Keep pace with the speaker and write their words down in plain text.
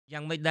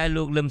យ៉ាងមិនដែល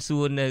លោកលឹមសួ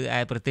រនៅឯ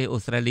ប្រទេសអូ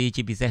ស្ត្រាលី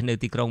ជាពិសេសនៅ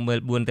ទីក្រុងមែល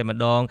ប៊នតែម្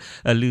ដង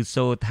ឮ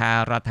សូរថា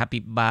រដ្ឋាភិ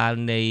បាល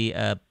នៃ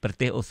ប្រ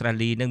ទេសអូស្ត្រា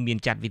លីនឹងមាន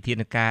ចាត់វិធា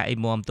នការអី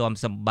មាំទាំ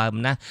សម្បើម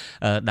ណាស់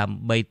ដើម្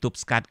បីទប់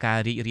ស្កាត់ការ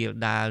រីករាល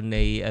ដាល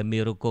នៃមេ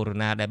រោគកូវីដ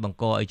 -19 ដែលបង្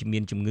កឲ្យមា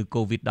នជំងឺ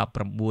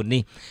COVID-19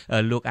 នេះ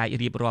លោកអាច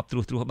រៀបរាប់ត្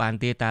រួសបាន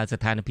ទេតើ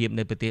ស្ថានភាព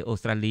នៅប្រទេសអូ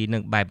ស្ត្រាលីនឹ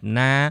ងបែប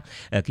ណា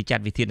គេចា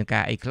ត់វិធានកា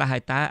រអីខ្លះហើ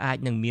យតើអាច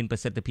នឹងមានប្រ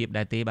សិទ្ធភាព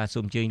ដែរទេបាទ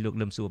សូមអញ្ជើញលោក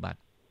លឹមសួរបាទ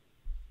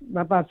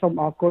សូម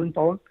អរគុណ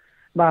បង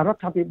បាទរ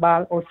ដ្ឋាភិបាល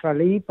អូស្ត្រា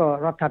លីក៏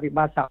រដ្ឋាភិ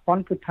បាលសហព័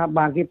ន្ធគឺថា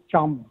បានរៀប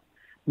ចំ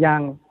យ៉ា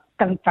ង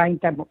តឹងតែង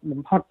តែ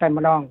បំផុតតែ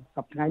ម្ដងស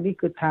ប្តាហ៍នេះ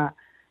គឺថា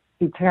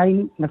ពីថ្ងៃ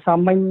ម្សិល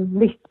មិញ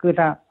នេះគឺ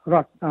ថារ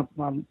ដ្ឋ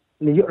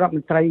នាយករដ្ឋម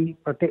ន្ត្រី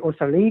ប្រទេសអូស្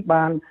ត្រាលី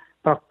បាន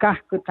ប្រកាស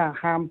គឺថា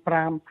ហាម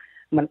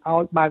5មិនឲ្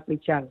យបើកដូ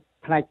ចចឹង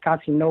ផ្នែកកា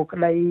ស៊ីណូក្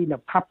តីនៅ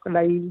ផាប់ក្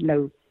តីនៅ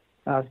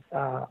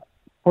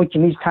ភោជ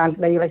នីយដ្ឋាន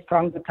ក្តីរេស្តូ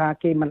រ៉ង់គឺថា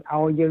គេមិន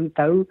ឲ្យយើង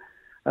ទៅ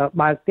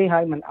បើកទេហើ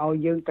យមិនឲ្យ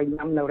យើងទៅ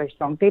ញ៉ាំនៅរេស្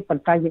តូរ៉ង់ទេប៉ុ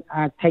ន្តែយើង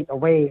អាច take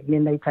away មា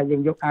នន័យថាយើ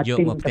ងយកអាច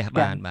ទិញទៅផ្ទះ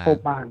បានបា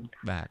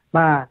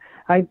ទ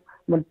ហើយ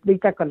មិនដូច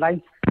តែកន្លែង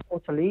អូ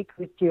ស្ត្រាលី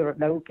គឺជារ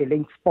ដូវគេលេ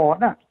ង sport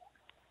ណា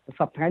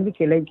សប្តាហ៍នេះ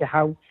គេលេងគេ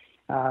ហៅ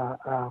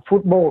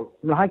football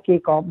ម្ល៉េះហើយគេ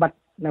ក៏បិទ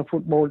នៅ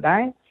football ដែ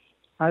រ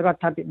ហើយរ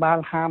ដ្ឋាភិបាល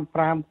ហាម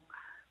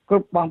5គ្រ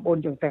ប់បងប្អូន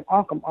ទាំងអ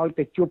ស់កុំឲ្យ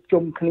ទៅជួប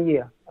ជុំគ្នា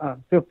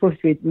ព្រោះ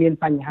វាមាន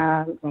បញ្ហា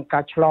ក្នុងកា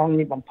រឆ្លង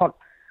នេះបំផុត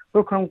ព្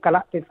រោះក្នុងក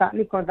លៈទេសៈ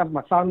នេះគាត់តែ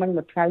ម្សិលមិញ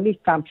មួយថ្ងៃនេះ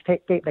តាមស្ថិ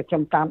តិដែលខ្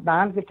ញុំតាម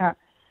ដានគឺថា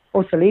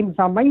អូស្ត្រាលីម្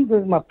សិលមិញគឺ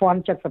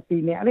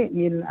1072នាក់នេះ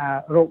មាន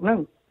រោគហ្នឹង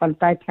ប៉ុន្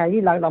តែថ្ងៃ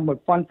នេះឡើងដល់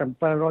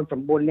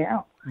1709នា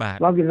ក់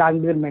បាទវាឡើង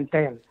លឿនមែន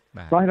ទែន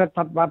ហើយរដ្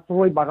ឋាភិបាលព្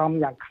រួយបារម្ភ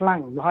យ៉ាងខ្លាំ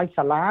ងហើយ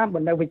សាលាបើ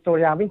នៅវីកតូ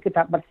រីយ៉ាវិញគឺ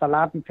ថាបិទសា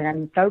លាពីថ្ងៃ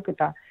នេះទៅគឺ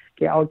ថា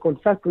គេឲ្យកូន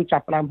សិស្សគឺចា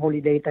ប់ផ្ដើម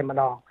holiday តែម្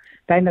ដង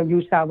តែនៅ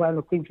New South Wales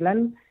នៅ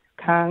Queensland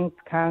ខា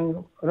ង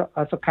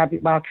សុខាភិ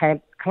បាលខេត្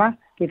តខ្លះ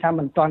គេថា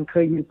មិនទាន់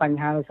ឃើញមានបញ្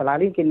ហានៅសាលា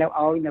រៀនគេនៅ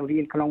ឲ្យនៅរៀ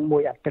នក្នុងមួ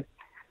យអាទិត្យ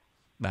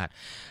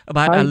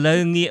បាទឥឡូវ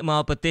ងាកម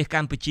កប្រទេសក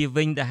ម្ពុជា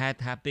វិញដែលហេតុ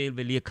ថាពេល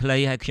វេលាខ្លី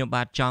ហើយខ្ញុំ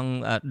បាទចង់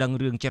ដឹង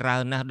រឿងច្រើ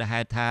នណាស់ដែល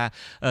ហេតុថា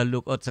លោ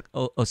ក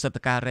អូសិត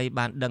ការី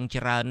បានដឹង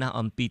ច្រើនណាស់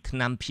អំពីថ្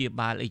នាំព្យា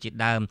បាលអីជា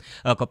ដើម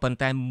ក៏ប៉ុន្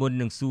តែមុន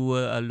នឹងសួរ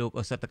លោក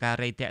អូសិតកា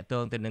រីតាក់ទ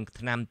ងទៅនឹង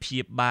ថ្នាំព្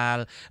យាបាល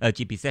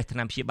ជាពិសេសថ្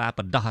នាំព្យាបាល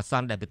បណ្ដោះអាស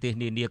ន្នដែលប្រទេស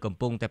នានាកំ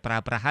ពុងតែប្រើ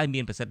ប្រាស់ហើយ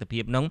មានប្រសិទ្ធភា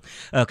ពនោះ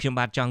ខ្ញុំ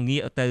បាទចង់ងា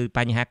កទៅប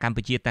ញ្ហាកម្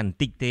ពុជាតែបន្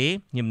តិចទេ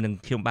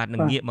ខ្ញុំបាទនឹ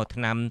ងងាកមក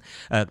ថ្នាំ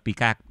ពី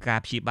ការ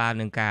ព្យាបាល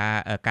និង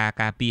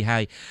ការពារហើ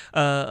យ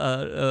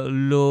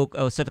លោក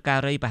សិទ្ធិកា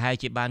រីប្រហែល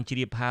ជាបានជ្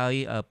រាបហើយ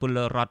ពល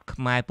រដ្ឋខ្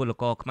មែរពល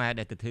ករខ្មែរ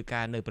ដែលទៅធ្វើ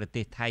ការនៅប្រ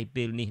ទេសថៃ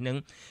ពេលនេះហ្នឹង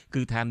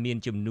គឺថាមាន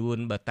ចំនួន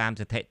បើតាម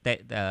ស្ថិតិ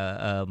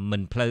មិ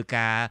នផ្លូវ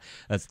ការ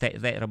ស្ថិ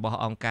តិរបស់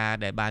អង្គការ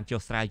ដែលបានចុះ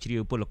ស្រាវជ្រា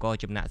វពលករ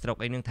ចំណាក់ស្រុក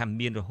អីហ្នឹងថា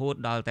មានរហូត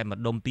ដល់តែម្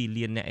ដុំ2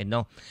លានអ្នកឯ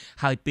ណោះ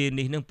ហើយពេល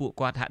នេះហ្នឹងពួក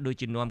គាត់ហាក់ដូច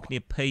ជានាំគ្នា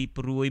ភ័យ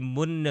ព្រួយ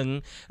មុននឹង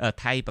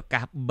ថៃប្រ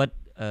កាសបិទ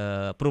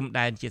ព្រំ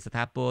ដែនជាស្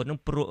ថាពរនឹង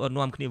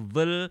នាំគ្នា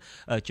វិល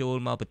ចូល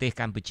មកប្រទេស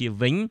កម្ពុជា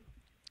វិញ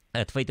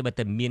អ្វីទៅ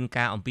តែមាន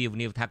ការអំពាវ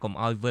នាវថាកុំ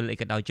ឲ្យវិលអី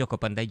ក៏ដោយចុះក៏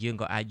ប៉ុន្តែយើង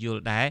ក៏អាចយ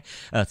ល់ដែរ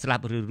ស្លា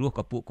ប់ឬរស់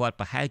ក៏ពួកគាត់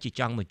ប្រហែលជា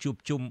ចង់មកជួប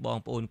ជុំបង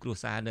ប្អូនគ្រួ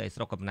សារនៅឯស្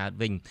រុកកំណើត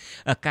វិញ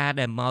ការ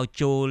ដែលមក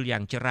ចូលយ៉ា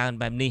ងច្រើន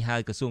បែបនេះហើ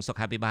យក្រសួងសុ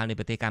ខាភិបាលនៃ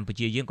ប្រទេសកម្ពុ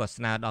ជាយើងក៏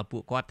ស្នើដល់ពួ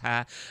កគាត់ថា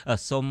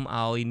សូម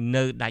ឲ្យ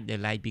នៅដាច់ដោយ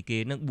ឡែកពីគេ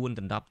នឹង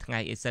4ដល់10ថ្ងៃ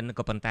អីសិន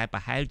ក៏ប៉ុន្តែប្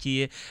រហែលជា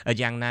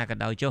យ៉ាងណាក៏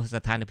ដោយចុះ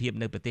ស្ថានភាព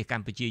នៅប្រទេសក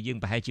ម្ពុជាយើង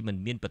ប្រហែលជាមិន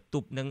មានបន្ទ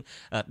ប់នឹង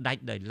ដា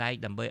ច់ដោយឡែក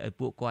ដើម្បីឲ្យ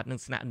ពួកគាត់នឹង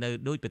ស្នាក់នៅ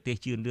ដោយប្រទេស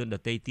ជឿនលឿនដ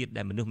ទៃទៀត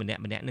ដែលមនុស្សម្នា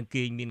ក់នឹង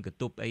គេមានក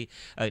តុបអី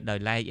ដោយ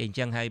ឡែកអី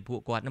ចឹងហើយពួក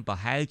គាត់នឹងប្រ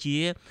ហែលជា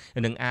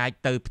នឹងអាច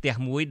ទៅផ្ទះ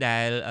មួយដែ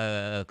ល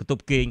កតុប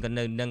គេងក៏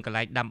នៅនឹងកន្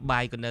លែងដាំបា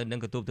យក៏នៅនឹង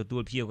កតុបទទួ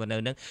លភ្ញៀវក៏នៅ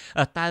នឹង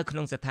តើក្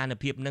នុងស្ថាន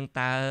ភាពនឹង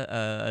តើ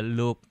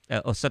លោក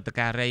អូសិត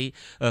ការី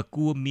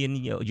គួរមាន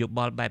យោប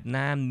ល់បែប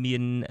ណាមា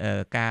ន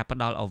ការផ្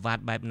ដល់ឱវាទ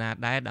បែបណា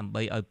ដែរដើម្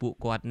បីឲ្យពួក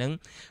គាត់នឹង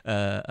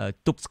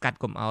ទប់ស្កាត់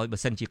កុំឲ្យបើ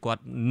សិនជាគា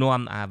ត់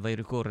នាំអាវី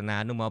រុសកូវីដ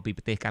 -19 នោះមកពី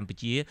ប្រទេសកម្ពុ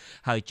ជា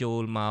ហើយចូ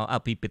លមក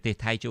ពីប្រទេស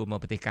ថៃចូលមក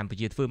ប្រទេសកម្ពុ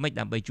ជាធ្វើម៉េច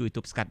ដើម្បីជួយទ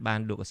ប់ស្កាត់បាន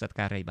លោកអូសិត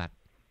ការីបាទ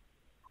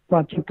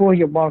ចំពោះ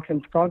យោបល់ខ្ញុំ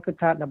ស្គាល់គឺ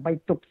ថាដើម្បី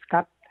ទប់ស្កា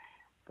ត់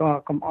ក៏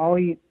កុំឲ្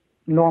យ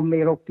នាំមេ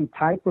រោគពី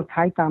ថៃព្រោះ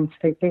ថៃតាម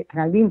ស្ថិតិថ្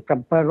ងៃនេះ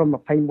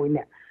721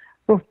នាក់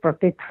ព្រោះប្រ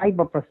ទេសថៃ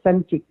បើប្រសិន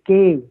ជា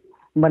គេ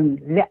មិន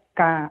លាក់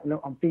ការនៅ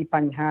អំពីប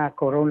ញ្ហា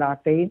កូវីដ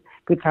 -19 ទេ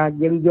គឺថា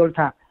យើងយល់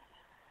ថា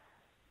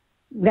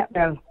អ្នក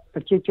ដែលប្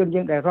រជាជន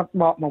យើងដែលរត់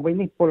បកមកវិញ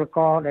នេះពលក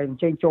រដែលអ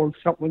ញ្ជើញចូល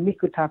ស្រុកវិញនេះ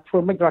គឺថាធ្វើ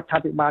ម៉េចរដ្ឋា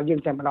ភិបាលយើ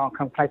ងតែម្ដង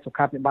ខាងផ្នែកសុ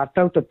ខាភិបាលត្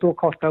រូវទទួល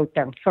ខុសត្រូវ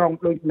ទាំងស្រុង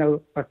ដូចនៅ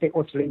ប្រទេស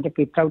អូស្ត្រាលី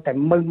គេត្រូវតែ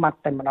មើលម៉ាត់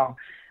តែម្ដង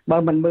បើ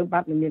មិនមើលបា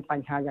ត់នឹងមានប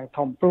ញ្ហាយ៉ាង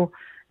ធំព្រោះ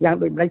យ៉ាង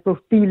ដូចម្ដេចព្រោះ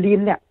2លាន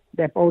អ្នក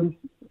ដែលបងអូន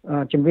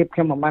ជំរាបខ្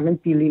ញុំបាននឹង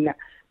2លានអ្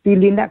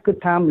នកគឺ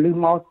ថាមនុស្ស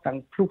មកទាំង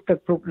ភ្លុកទឹក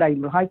ភ្លុកដី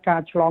មកហើយការ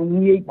ឆ្លង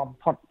ងាយបំ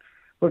ផុត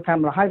ព្រោះថាម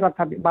កហើយរដ្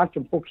ឋាភិបាល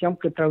ចំពោះខ្ញុំ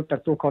គឺត្រូវទ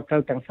ទួលខុសត្រូ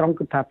វទាំងស្រុង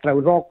គឺថាត្រូវ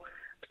រក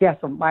ផ្ទះ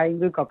សម្បែង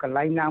ឬក៏កន្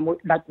លែងណាមួយ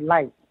ដាច់ឡែ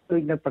កដូ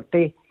ចនៅប្រ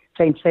ទេសផ្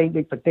សេង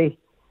ដូចប្រទេស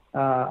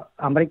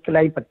អាមេរិកក្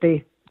តីប្រទេស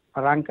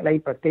បារាំងក្តី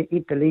ប្រទេសអ៊ី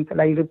តាលីក្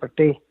តីឬប្រ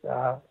ទេស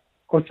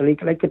អូស្ត្រាលី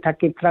ក្តីគឺថា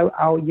គេត្រូវ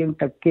ឲ្យយើង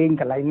ទៅគេង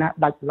កន្លែងណា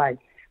ដាច់ឡែក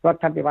រ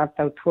ដ្ឋាភិបាល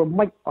ត្រូវធ្វើ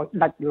ម៉េចឲ្យ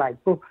ដាច់ឡែក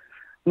ព្រោះ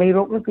មេ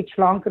រោគនោះគឺឆ្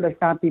លងគឺដោយ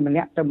សារពីម្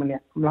នាក់ទៅម្នា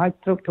ក់ម្ល៉េះ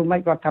ត្រូវធ្វើម៉េ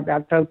ចរដ្ឋាភិបា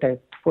លត្រូវតែ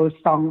ធ្វើ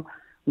សង់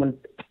មិន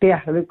ផ្ទះ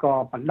ឬក៏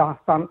បណ្ដោះអា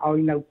សន្នឲ្យ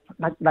នៅ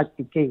ដាច់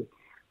ពីគេ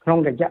ក្នុង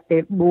រយៈពេ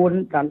ល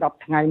4ដល់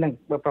10ថ្ងៃហ្នឹង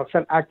បើប្រសិ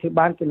នអាចធ្វើ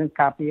បានគឺនឹង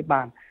ការពារ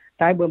បាន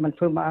តែបើមិន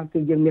ធ្វើបានគឺ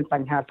យើងមានប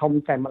ញ្ហាធំ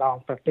តែម្ដង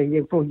ប្រទេសយើ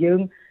ងព្រោះយើង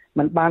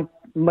មិនបាន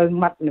មើង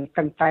ម៉ាត់នឹង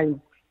តឹងតែង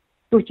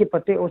ទោះជាប្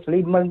រទេសអូស្ត្រាលី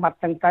មើងម៉ាត់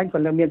តឹងតែងក៏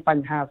នៅមានប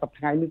ញ្ហាសប្តាហ៍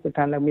ថ្ងៃនេះគឺ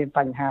ថានៅមានប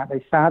ញ្ហាដោ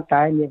យសារ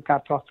តែមានការ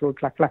ឆ្លោះឆ្លួយ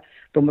ខ្លះ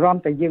ទម្រាំ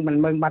តែយើងមិន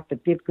មើងម៉ាត់ទៅ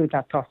ទៀតគឺ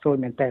ថាឆ្លោះឆ្លួយ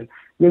មែនទែន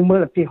យើងមើល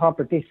ឧទាហរណ៍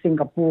ប្រទេសសិង្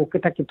ហបុរីគឺ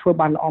ថាគេធ្វើ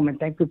បានល្អមែន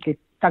ទែនគឺគេ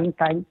តឹង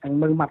តែងនិង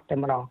មើងម៉ាត់តែ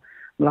ម្ដង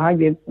ម្ល៉េះ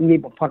វាងាយ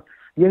បំផុត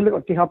យើងលើក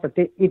ឧទាហរណ៍ប្រ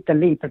ទេសអ៊ីតា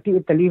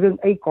លីរឿង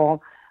អីក៏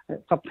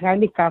សប្តាហ៍ថ្ងៃ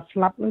នេះការស្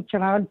លាប់នឹងច្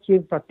រើនជាង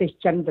ប្រទេស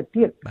ចិនទៅ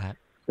ទៀតបាទ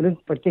រឿង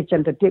ប្រទេសចិ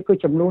នទៅទៀតគឺ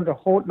ចំនួនរ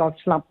ហូតដល់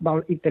ស្លាប់ដ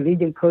ល់អ៊ីតាលី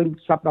យើងឃើញ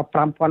ស្លាប់ដល់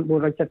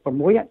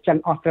 5476 ចិន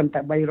អស់ត្រឹមតែ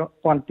 3270 ឯ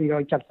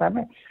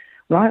ង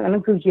ហើយអានឹ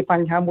ងគឺជាប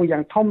ញ្ហាមួយយ៉ា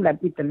ងធំដែល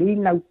អ៊ីតាលី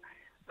នៅ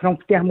ក្នុង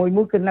ផ្ទះមួយ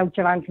គឺនៅ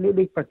ច្រើនគ្នា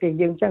ដូចប្រទេស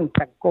យើងអញ្ចឹង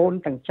ទាំងកូន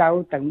ទាំងចៅ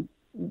ទាំង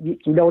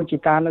ជីដូនជី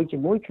តានៅជា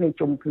មួយគ្នា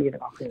ជុំគ្នាទាំ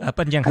ងអស់គ្នា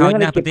ប៉ុន្តែយ៉ាងហោច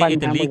ណាស់ប្រទេសអ៊ី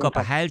តាលីក៏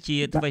ប្រហែលជា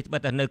អ្វីត្បិ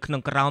តតែនៅក្នុ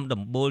ងក្រោម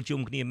ដំបូល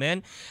ជុំគ្នាមែន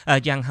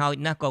យ៉ាងហោច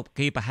ណាស់ក៏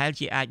គេប្រហែល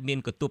ជាអាចមាន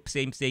កតុបផ្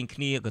សេងគ្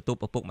នាកតុប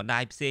ឪពុកម្ដា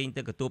យផ្សេង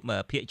ទៅកតុប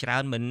ភាគច្រើ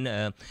នមិន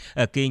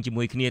គេងជា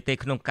មួយគ្នាទេ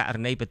ក្នុងករ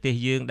ណីប្រទេស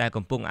យើងដែល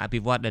កំពុងអ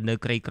ភិវឌ្ឍដែលនៅ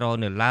ក្រីក្រ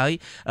នៅឡើយ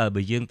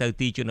បើយើងទៅ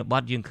ទីជនប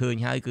ទយើងឃើញ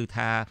ហើយគឺ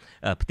ថា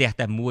ផ្ទះ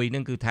តែមួយហ្នឹ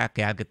ងគឺថា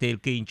ក្រាលកទេល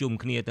គេងជុំ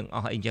គ្នាទាំងអ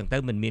ស់អីចឹងទៅ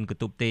មិនមានក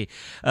តុបទេ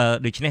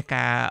ដូច្នេះ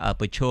ការ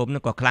ប្រឈមហ្នឹ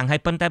ងក៏ខ្លាំងហើ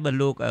យប៉ុន្តែបើ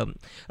លោ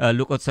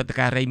កអុតសិត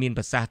ការីមាន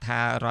ប្រសាសន៍ថា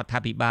រដ្ឋា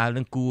ភិបាល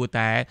នឹងគួរ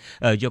តែ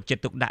យកចិត្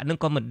តទុកដាក់នឹង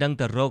ក៏មិនដឹង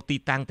ទៅរកទី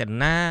តាំងទៅ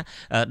ណា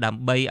ដើ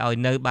ម្បីឲ្យ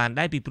នៅបាន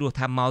ដែរពីព្រោះ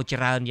ថាមកច្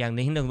រើនយ៉ាង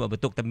នេះនឹងបើ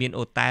ទុកតែមាន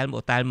អូតែល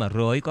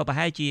100ក៏ប្រ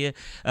ហែលជា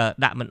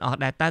ដាក់មិនអស់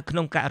ដែរតើក្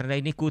នុងករណី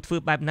នេះគួរធ្វើ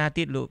បែបណា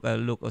ទៀត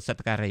លោកអុតសិត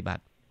ការីបាទ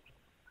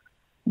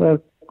បើ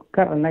ក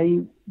រណី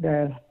ដែ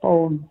លប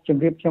ងជំ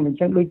រាបខ្ញុំអញ្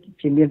ចឹងដូច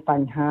ជាមានប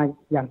ញ្ហា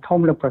យ៉ាងធំ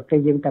លើប្រទេស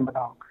យើងតែម្ដ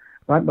ង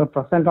ហើយបើប្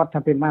រសិនរដ្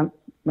ឋាភិបាល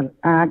មិន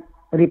អាច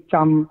រៀប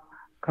ចំ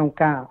ក្នុង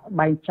ការ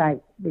បែងចែក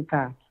ដូច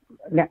ថា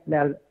អ្នក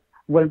ដែល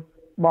វិល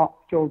បក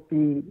ចូល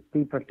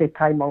ពីប្រទេស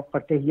ថៃមកប្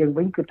រទេសយើង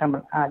វិញគឺថាมั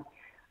นអាច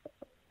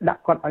ដា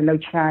ក់គាត់ឲ្យនៅ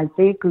ឆ្ងាយ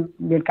ទេគឺ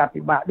មានការ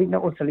ពិបាកដូចនៅ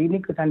អូស្ត្រាលី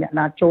នេះគឺថាអ្នក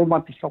ណាចូលម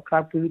កពីស្រុកក្រៅ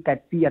គឺតែ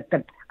2អាទិ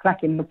ត្យខ្លះ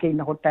គេ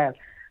នៅហូតែល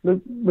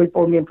ដោយប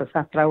ងមានប្រ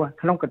សាសន៍ត្រូវ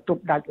ក្នុងកន្ទ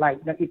ប់ដាច់ឡែក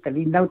នៅអ៊ីតា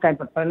លីនៅតែ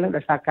ប៉ុណ្្នឹង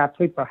ដោយសារការធ្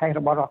វើប្រហែស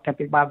របស់រដ្ឋា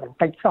ភិបាលបន្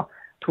តិចសោះ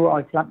ធ្វើឲ្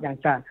យស្លាប់យ៉ាង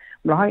ច្រើន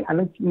ម្ល៉េះហើយអា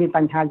នឹងមានប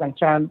ញ្ហាយ៉ាង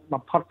ច្រើន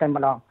បំផុតតែ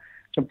ម្ដង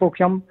ចំពោះ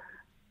ខ្ញុំ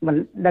មិន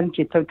ដឹង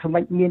ជាធ្វើ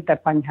ម៉េចមានតែ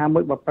បញ្ហាមួ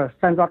យបើប្រ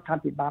សិនរដ្ឋា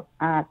ភិបាល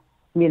អាច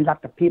មានល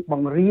ទ្ធភាពប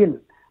ង្រៀន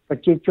ប្រ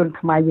ជាជន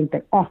ខ្មែរយើង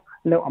ទាំងអស់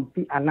នៅអំ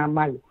ពីអនា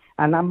ម័យ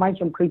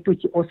ខ្ញុំឃើញទោះ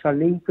ជាអូស្ត្រា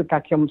លីគឺថា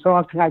ខ្ញុំស្គា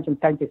ល់ថ្ងៃចំ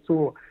តែងទៅសួ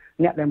រ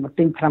អ្នកដែលមក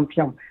ទិញឆ្នាំខ្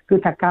ញុំគឺ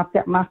ថាការពា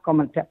ក់ម៉ាស់ក៏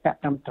មិនពាក់ត្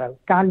រឹមត្រូវ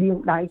ការលាង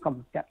ដៃក៏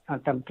មិនពាក់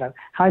ត្រឹមត្រូវ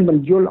ហើយមិន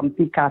យល់អំ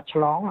ពីការឆ្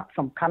លង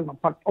សំខាន់បំ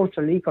ផុតអូស្ត្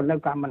រាលីក៏នៅ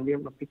តែមិនយ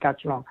ល់អំពីការ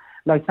ឆ្លង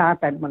ដោយសារ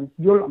តែមិន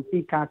យល់អំពី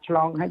ការឆ្ល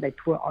ងហើយដែល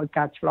ធ្វើឲ្យ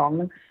ការឆ្លង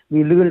នឹង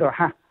វាលឿនរ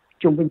ហ័ស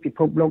ជុំវិញពិភ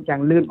ពលោកយ៉ា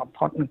ងលឿនបំ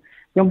ផុតនឹង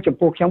ខ្ញុំចំ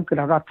ពោះខ្ញុំគឺ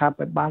រដ្ឋា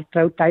ភិបាលត្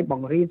រូវតែប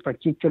ង្រៀនប្រ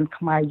ជាជន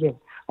ខ្មែរយើង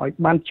ឲ្យ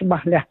បានច្បា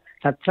ស់លាស់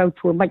ថាត្រូវ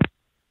ធ្វើម៉េច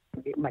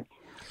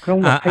ក្នុង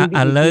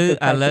20ឥឡូ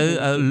វ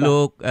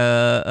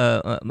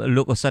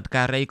លោកអសិត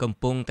ការីកំ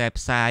ពុងតែ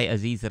ផ្សាយអា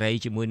ស៊ីសេរី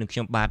ជាមួយនឹងខ្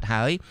ញុំបាទ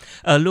ហើយ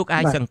លោក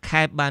អាចសង្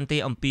ខេបបានទេ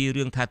អំពី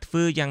រឿងថាធ្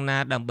វើយ៉ាងណា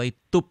ដើម្បី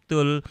ទប់ទ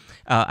ល់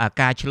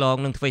ការឆ្លង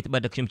នឹងធ្វើត្បិត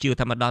តែខ្ញុំជឿ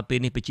ថាមកដល់ពេល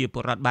នេះប្រជាព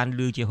លរដ្ឋបាន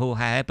ឮជាហូរ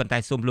ហែប៉ុន្តែ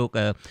សូមលោក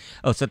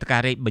អសិតកា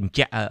រីបញ្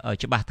ជាក់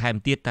ច្បាស់ថែម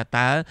ទៀត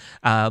តើ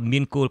មា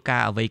នគោលកា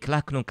រណ៍អ្វីខ្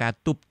លះក្នុងការ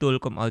ទប់ទល់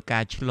កុំឲ្យកា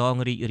រឆ្លង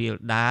រីករាល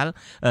ដាល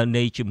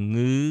នៃជំ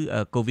ងឺ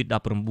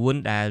COVID-19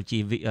 ដែលជា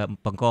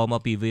បង្កម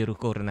កពីវីរុស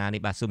កូវីដ-19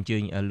 នេះបាទសូមអញ្ជើ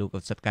ញលោកអ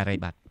សិតការី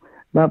បាទ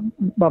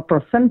បើប្រ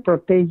សិនប្រ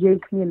ទេសយើង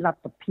គ្មានល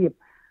ទ្ធភាព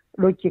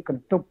ដូចជាក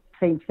ន្ទប់ផ្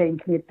សេង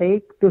គ្នាទេ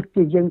ទោះ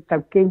ជាយើងទៅ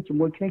គេងជា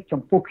មួយគ្នា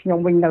ចំពោះខ្ញុំ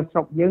វិញនៅស្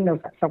រុកយើងនៅ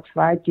ស្រុកស្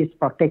វាយជា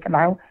ប្រទេសក្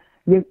តៅ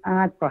យើង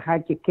អាចប្រហែល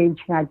ជាគេង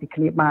ឆ្ងាយពី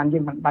គ្នាបានយើ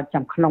ងមិនបាច់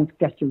ចាំក្នុងផ្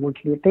ទះជាមួយ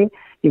គ្នាទេ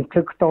យើងធ្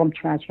វើខ្ទម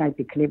ឆ្ងាយ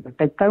ពីគ្នាបន្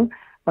តិចទៅ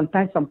ប៉ុន្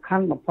តែសំខា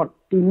ន់បំផុត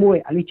ទី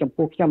1អានេះចំ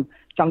ពោះខ្ញុំ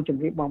ចង់ជ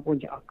ម្រាបបងប្អូន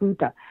ទាំងអស់គឺ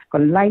ថាក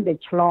ន្លែងដែល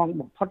ឆ្លង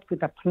បំផុតគឺ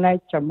ថាផ្នែក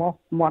ច្រមុះ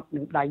មាត់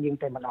និងដៃយើង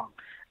តែម្ដង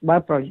បើ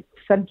ប្រ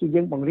សិនជា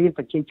យើងបង្រៀន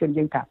ប្រជាជន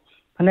យើងថា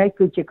ផ្នែក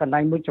គឺជាកន្លែ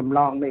ងមួយចម្ល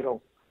ងនៃរោគ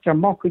ច្រ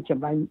មុះគឺជា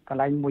កន្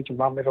លែងមួយច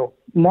ម្លងនៃរោគ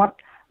មាត់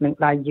និង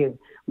ដៃយើង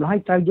ម្ល៉េះហើ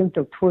យត្រូវយើង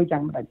ទៅធ្វើយ៉ា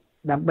ងម៉េច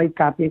ដើម្បី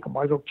ការពារកុំ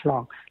ឲ្យរោគឆ្ល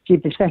ងជា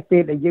ពិសេសពេ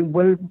លដែលយើង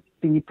វិល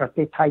ពីប្រ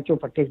ទេសថៃចូល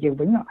ប្រទេសយើង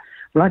វិញ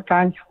ម្ល៉េះកា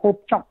រហូប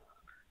ចុក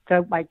ត្រូ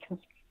វបែក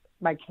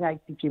ខ្ញែក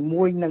ពីជា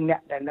មួយនឹងអ្ន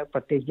កដែលនៅប្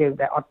រទេសយើង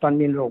ដែលអត់ទាន់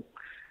មានរោគ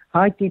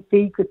ហើយទី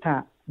2គឺថា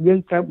យើង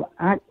ត្រូវ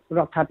អាចរ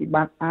ដ្ឋាភិ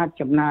បាលអាច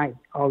ចំណាយ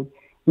ឲ្យ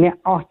អ្នក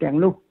អស់ទាំង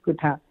នោះគឺ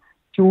ថា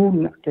ជូន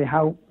គេ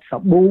ហៅសា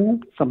ប៊ូ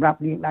សម្រាប់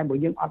លាងដៃបើ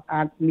យើងអត់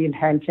អាចមាន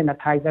hand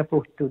sanitizer ព្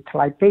រោះទៅថ្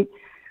លៃពេក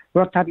រ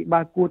ដ្ឋាភិបា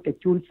លគួរតែ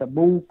ជូនសា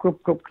ប៊ូគ្រ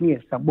ប់គ្នា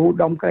សាប៊ូ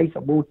ដុំក្តី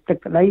សាប៊ូទឹក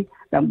ក្តី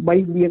ដើម្បី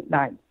លាង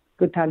ដៃ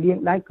គឺថាលាង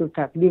ដៃ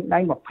20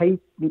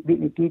វិ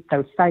នាទីទៅ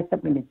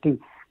40វិនាទី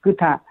គឺ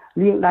ថា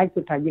លាងដៃ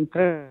គឺថាយើងត្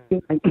រូវ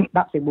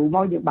ដាក់សាប៊ូម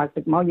កយើងបើក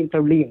ទឹកមកយើងត្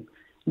រូវលាង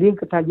លៀង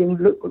គឺថាយើង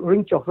រុ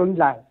ញចុះរុញ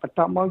ឡើងបន្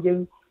ទាប់មកយើង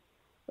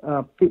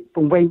ព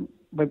ង្វេង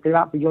វិទ្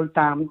យាបញ្យល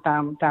តាម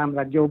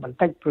រ៉ាឌីយ៉ូបន្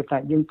តិចព្រោះតែ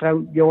យើងត្រូវ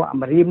យកអា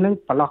មរៀមនឹង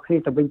ប្រឡោះគ្នា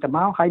ទៅវិញទៅម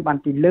កហើយបាន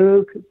ពីលើ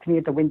គ្នា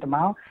ទៅវិញទៅម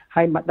ក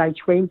ហើយមកដៃ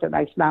ឆ្វេងទៅ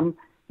ដៃស្ដាំ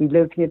ពី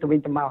លើគ្នាទៅវិញ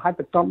ទៅមកហើយ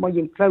បន្ទាប់មក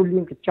យើងត្រូវលា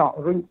ងកញ្ចក់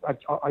រុញ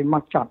ឲ្យម៉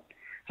ត់ចត់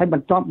ហើយប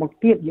ន្ទាប់មក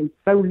ទៀតយើង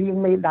ត្រូវលាង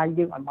មេដៃ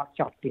យើងឲ្យម៉ត់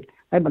ចត់ទៀត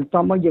ហើយបន្ទា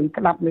ប់មកយើង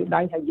ក្តាប់មេ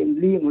ដៃហើយយើង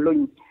លាងលុញ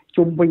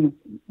ជុំវិញ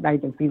ដៃ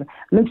ទាំងពីរ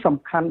នឹងសំ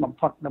ខាន់បំ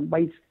ផុតដើម្បី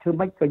ធ្វើ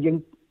ម៉េចក៏យើង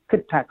គិ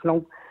តថាក្នុង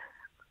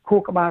ខួ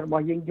រក្បាលរប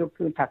ស់យើងយក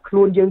គឺថាខ្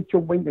លួនយើង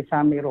ជុំវិញដោយសា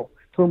រមេរោគ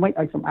ធ្វើម៉េច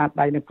ឲ្យសម្អាត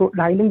ដៃនៅព្រោះ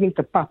ដៃនឹងយើង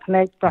ទៅប៉ះភ្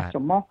នែកប៉ះច្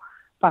រមុះ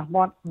ប៉ះ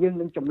មាត់យើង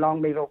នឹងចម្លង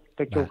មេរោគ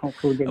ទៅចូលក្នុង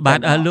ខ្លួនយើងបាទ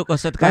លោកឱ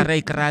សថការី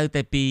ក្រៅ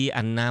តែពី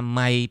អនា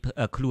ម័យ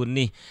ខ្លួន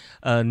នេះ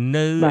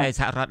នៅឯ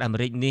សហរដ្ឋអាមេ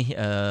រិកនេះ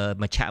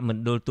មជ្ឈម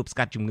ណ្ឌលទប់ស្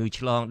កាត់ជំងឺ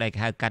ឆ្លងដែលគេ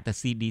ហៅកាត់ថា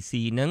CDC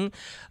នឹង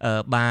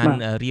បាន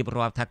រៀប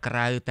រាប់ថាក្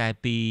រៅតែ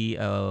ពី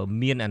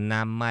មានអ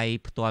នាម័យ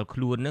ផ្ទាល់ខ្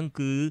លួននឹង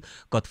គឺ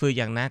ក៏ធ្វើ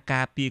យ៉ាងណា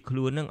ការពារខ្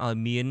លួននឹងឲ្យ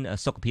មាន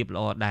សុខភាព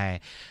ល្អដែរ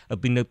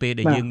ពីនៅពេល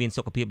ដែលយើងមាន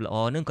សុខភាពល្អ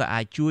នឹងក៏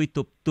អាចជួយទ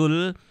ប់ទ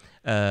ល់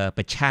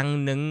ប្រឆាំង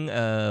នឹង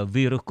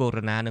វីរុសកូ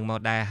វីដ -19 នឹងមក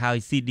ដែរហើយ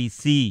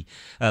CDC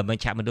ម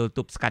ជ្ឈមណ្ឌលទ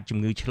ប់ស្កាត់ជំ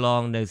ងឺឆ្ល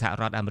ងនៅសហ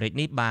រដ្ឋអាមេរិក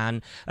នេះបាន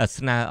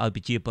ស្នើឲ្យប្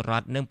រជាពលរ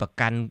ដ្ឋនឹងប្រ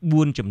កាន់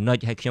4ចំណុច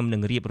ហើយខ្ញុំនឹ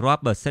ងរៀបរា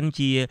ប់បើសិន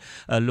ជា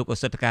លោកឱ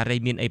សថការី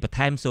មានអីបន្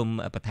ថែមសូម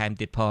បន្ថែម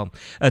ទៀតផង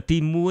ទី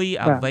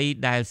1អ្វី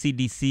ដែល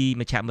CDC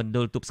មជ្ឈមណ្ឌ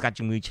លទប់ស្កាត់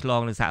ជំងឺឆ្ល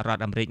ងនៅសហរដ្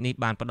ឋអាមេរិកនេះ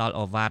បានផ្ដល់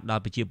ឱវាទដ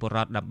ល់ប្រជាពលរ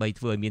ដ្ឋដើម្បី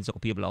ធ្វើឲ្យមានសុខ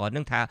ភាពល្អ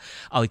នឹងថា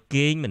ឲ្យ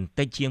គេងមិន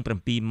តិចជាង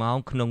7ម៉ោង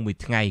ក្នុងមួយ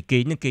ថ្ងៃគេ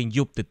ងនឹងគេង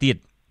យប់ទៅទៀត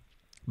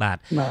បាទ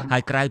ហើ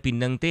យក្រៅពី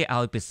នឹងទេ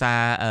ឲ្យភាសា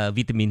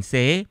វីតាមីន C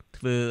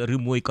ធ្វើឬ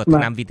មួយក៏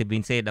ថ្នាំវីតាមី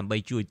ន C ដើម្បី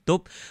ជួយទ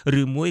ប់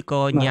ឬមួយ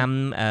ក៏ញ៉ាំ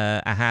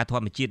អាហារធ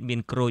ម្មជាតិមាន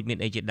ក្រូចមាន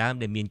អីជាដើម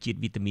ដែលមានជាតិ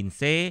វីតាមីន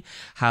C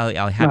ហើយ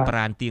ឲ្យហាត់ប្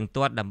រាណទៀង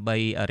ទាត់ដើម្បី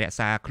រក្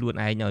សាខ្លួន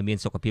ឯងឲ្យមាន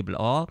សុខភាព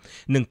ល្អ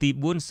និងទី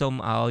4សូម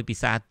ឲ្យពិ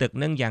សាទឹក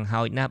នឹងយ៉ាង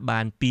ហោចណាស់បា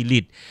ន2លី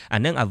ត្រអា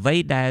នឹងអ្វី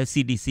ដែល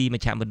CDC ម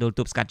ជ្ឈមណ្ឌល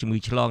ទប់ស្កាត់ជំងឺ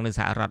ឆ្លងនៅ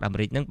សហរដ្ឋអាមេ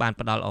រិកនឹងបាន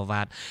ផ្ដល់ឱ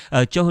វាទ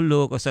ចុះ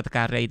លោកឱសថ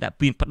ការីតើ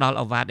ផ្ដល់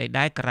ឱវាទអី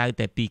ដែរក្រៅ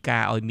តែពីកា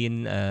រឲ្យមាន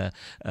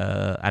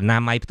អនា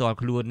ម័យផ្ទាល់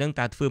ខ្លួននឹង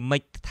តើធ្វើម៉េ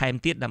ចថែម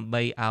ទៀតដើម្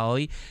បីឲ្យ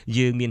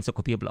យើងមានសុខ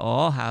ភាពល្អ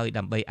ហើយ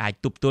ដើម្បីអាច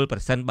ទប់ទល់ប្រ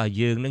សិនបើ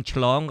យើងនឹងឆ្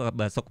លង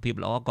បើសុខភាព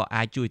ល្អក៏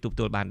អាចជួយទប់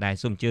ទល់បានដែរ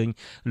សូមអញ្ជើញ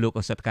លោក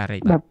ឱសថការី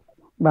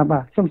បា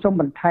ទសូម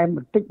បន្ថែមប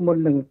ន្តិចមុន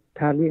នឹង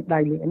ថាលាងដៃ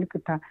លាងនេះគឺ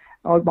ថា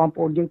ឲ្យបង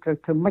ប្អូនយើងត្រូវ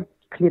ធ្វើម៉េច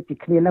ឃ្លាតពី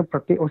គ្នានៅប្រ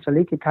ទេសអូស្ត្រា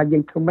លីគេថាយើ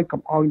ងធ្វើម៉េច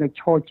កុំឲ្យនៅ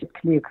ឈរជិត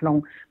គ្នាក្នុង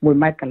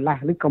1ម៉ែត្រកន្លះ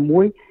ឬក៏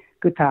មួយ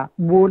គឺថា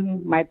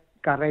4ម៉ែត្រ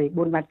ការ៉េ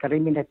4ម៉ែត្រការ៉េ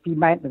មានតែ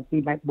2ម៉ែត្រនិង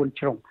2ម៉ែត្រ4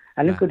ជ្រុង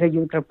អានេះគឺថា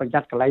យើងត្រូវប្រយ័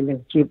ត្នកន្លែងនេះ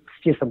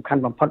ជាសំខា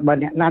ន់បំផុតបើ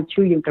អ្នកណា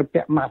ឈឺយើងត្រូវ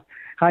ពាក់ម៉ាស់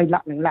ហើយលា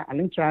ក់អា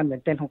នឹងច្រើនមែ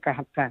នទែនក្នុងការ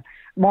ហាត់ប្រាណ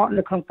បក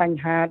នៅក្នុងប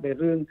ញ្ហាដែល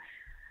រឿង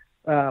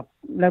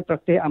នៅប្រ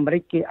ទេសអាមេរិ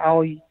កគេ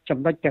ឲ្យចំ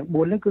ណុចទាំង4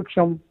ហ្នឹងគឺខ្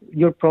ញុំ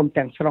យល់ព្រម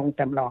ទាំងស្រុង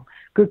តែម្ដង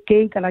គឺគេ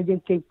កាលណាយើង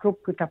គេគ្រប់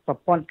គឺថាប្រ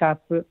ព័ន្ធការ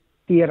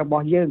ពាររប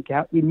ស់យើងគេ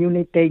ហៅ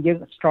immunity យើង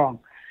strong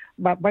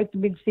បាទវីតា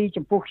មីន C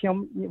ចំពោះខ្ញុំ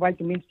វី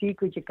តាមីន C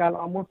គឺជាការល្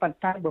អមួយប៉ុន្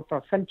តែបើប្រ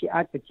សិនជា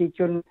អាចប្រជា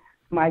ជន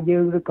ខ្មែរយើ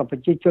ងឬក៏ប្រ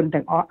ជាជន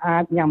ទាំងអស់អា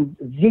ចញ៉ាំ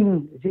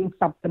zinc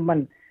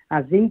supplement អា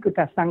zinc គឺ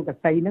ថាសង្ក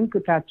សីហ្នឹងគឺ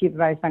ថាជាតិ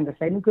រ៉ែសង្ក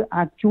សីហ្នឹងគឺ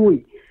អាចជួយ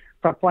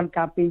ប្រព័ន្ធ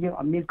ការពារយើង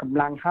ឲ្យមានកម្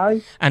លាំងហើយ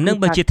អានឹង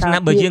បើជាថ្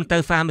នាំបើយើងទៅ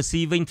pharmacy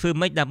វិញធ្វើ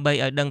ម៉េចដើម្បីឲ្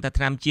យដឹងថា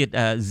ថ្នាំជាតិ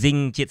zinc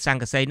ជាតិស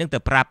ង្កសីហ្នឹងទៅ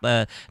ប្រាប់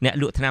អ្នក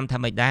លក់ថ្នាំថា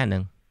ម៉េចដែរហ្នឹ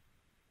ង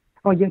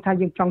យើងថា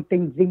យើងចង់ទិ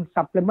ញ zinc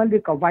supplement ឬ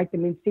ក៏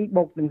vitamin C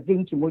បូកនឹង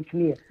zinc ជាមួយគ្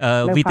នា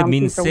វីតាមី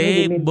ន C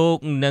បូក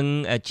នឹង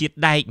ជាតិ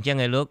ដែកអញ្ចឹង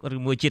ឯលោកឬ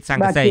មួយជាតិស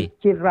ង្កសី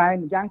ជាតិរ៉ែ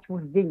ម្យ៉ាងឈ្មោះ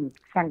zinc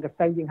សង្ក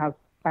សីយើងហៅ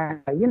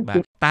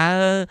តើ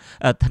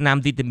ថ្នាំ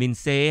វីតាមីន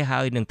C ហើ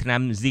យនឹងថ្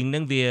នាំ zinc ហ្នឹ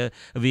ង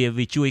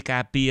វាជួយកា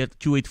រពារ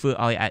ជួយធ្វើ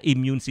ឲ្យ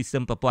immune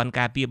system ប្រព័ន្ធ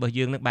ការពាររបស់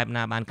យើងនឹងបែប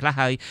ណាបានខ្លះ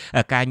ហើយ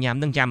ការញ៉ាំ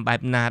នឹងចាំបែ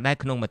បណាដែរ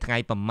ក្នុងមួយថ្ងៃ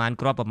ប្រមាណ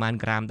គ្រាប់ប្រមាណ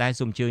ក្រាមដែរ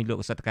សូមអញ្ជើញលោក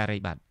ឱសថការី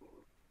បាទ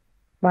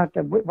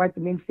តែវី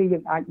តាមីន C យើ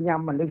ងអាចញ៉ាំ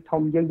មនុស្ស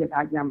ធំយើង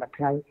អាចញ៉ាំមួយ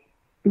ថ្ងៃ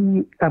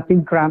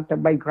2ក្រាមទៅ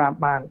3ក្រាម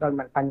បានដោយ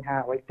មិនបញ្ហា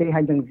អ្វីទេ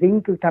ហើយនឹង zinc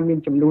គឺថាមាន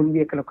ចំនួន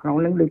វាក្នុងហ្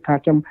នឹងដូចថា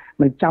ខ្ញុំ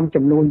មិនចាំ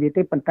ចំនួនវា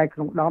ទេប៉ុន្តែក្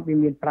នុងដបវា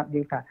មានប្រាប់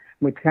យើងថា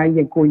មួយថ្ងៃ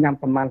យើងគួរញ៉ាំ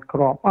ប្រមាណគ្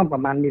រាប់ប្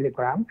រមាណមីលី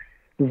ក្រាម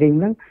zinc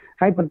ហ្នឹង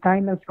ហើយប៉ុន្តែ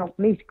នៅស្រុក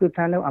នេះគឺ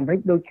ថានៅអាមេរិក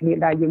ដូចគ្នា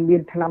ដែរយើងមា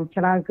នថ្នាំ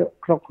ច្រើនគឺ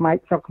ស្រុកខ្មែរ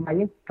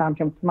តាម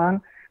ចំស្មាន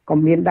ក៏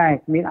មានដែរ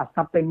មានអា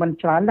ស័ព្ទតែមិន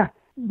ច្រើនណាស់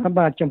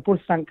បាទចំពោះ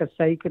សង្ក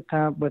សីគឺ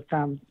ថាបើ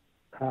តាម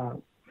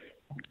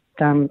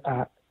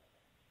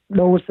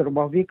ដូសរប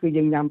ស់វាគឺ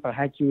យើងញ៉ាំប្រ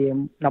ហែលជា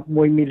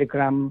11មីលីក្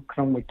រាមក្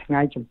នុងមួយថ្ងៃ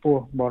ចំពោះ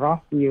បុរស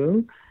យើង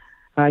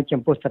ហើយចំ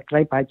ពោះស្ត្រី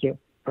ប្រហែលជា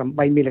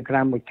8មីលីក្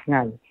រាមមួយថ្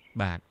ងៃ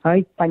បាទហើយ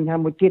បញ្ហា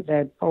មួយទៀតដែ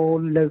លបង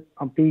លើក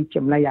អំពី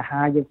ចំណីអា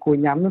ហារយើងគួរ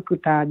ញ៉ាំនោះគឺ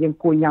ថាយើង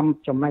គួរញ៉ាំ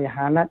ចំណីអា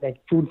ហារណាដែល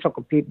ជូនសុខ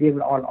ភាពយើង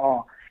ល្អ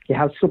គេ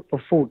ហៅ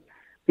super food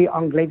ពីអ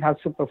ង់គ្លេសហៅ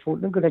super food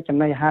នោះគឺថាចំ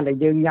ណីអាហារដែល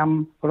យើងញ៉ាំ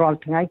រាល់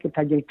ថ្ងៃគឺ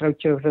ថាយើងត្រូវ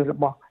ជ្រើសរើសរ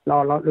បស់ល្អ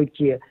ដូច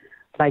ជា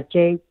ផ្លែ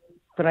ចេក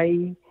ត្រី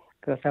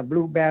គឺថា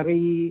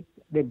blueberry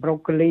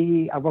broccoli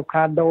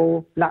avocado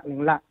លាក់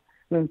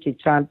នឹងជា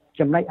ច្រើន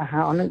ចំណែកអាហា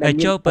រអស់នឹងដែលមា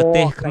ន ចូលប្រ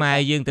ទេសខ្មែរ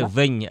យើងទៅ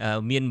វិញ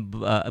មា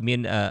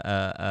ន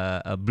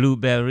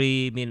blueberry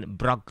មាន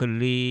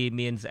broccoli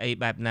មានស្អី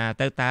បែបណា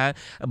ទៅតើ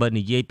បើ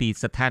និយាយពី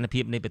ស្ថាន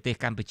ភាពនៃប្រទេស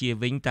កម្ពុជា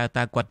វិញ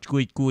តើគាត់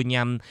គួរ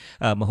ញ៉ាំ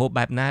ម្ហូប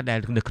បែបណាដែល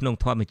នៅក្នុង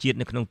ធម្មជាតិ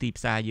នៅក្នុងទី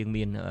ផ្សារយើង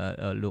មាន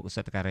លោកស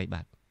តការី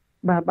បាទ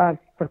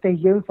ប្រទេស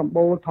យើងសម្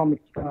បូរធម្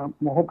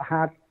មម្ហូបអា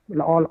ហារ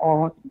ល្អ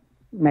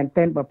មែន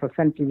ទែនបើប្រ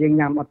សិនជាយើង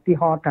ញ៉ាំឧទា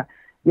ហរណ៍ថា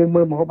យើង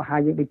មើលម្ហូបអាហារ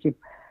យើងដូចជា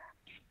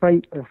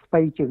ស្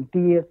ពៃជើង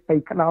ទាស្ពៃ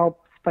ក្តោប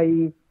ស្ពៃ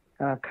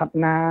ខាត់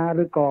ណា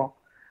ឬ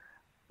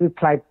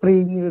ផ្លែព្រី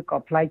ងឬក៏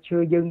ផ្លែឈើ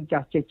យើងចា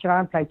ស់ជាច្រើ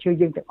នផ្លែឈើ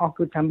យើងទាំងអស់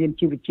គឺថាមាន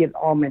ជីវជាតិ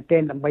ល្អមែនទែ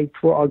នដើម្បី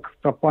ធ្វើឲ្យ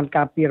ប្រព័ន្ធ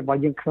ការពាររបស់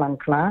យើងខ្លាំង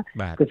ក្លា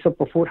គឺ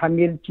superfood ហើយ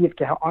មានជាតិ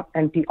គេហៅ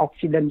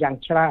antioxidant យ៉ាង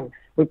ច្រើន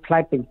ដូចផ្លែ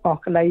ប៉េងប៉ោះ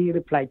ក្តី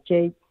ឬផ្លែ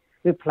ចេក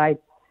ឬផ្លែ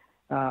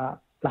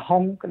ល្ហុ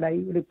ងក្តី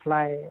ឬផ្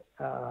លែ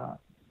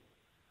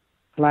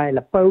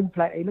ល្ពៅផ្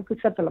លែអីនោះគឺ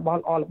សិតតែរប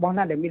ស់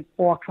ណាដែលមានព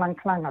ណ៌ខ្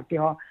លាំងឧទា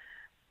ហរណ៍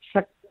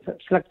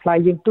ស្លឹកផ្លែ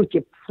យើងទោះជា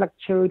ស្លឹក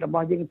ឈើរប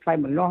ស់យើងផ្លែ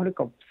ម្នាស់ឬ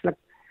ក៏ស្លឹក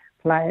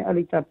ផ្លែ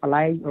អីទៅបន្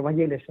លែរបស់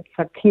យើងដែលស្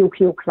លឹកខៀវ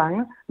ខ្លាំង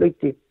ដូច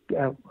ជា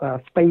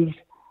ស្ពៃ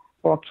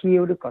ពណ៌ខៀ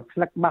វឬក៏ស្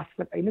លឹកបាសស្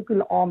លឹកអីនោះគឺ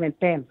ល្អមែន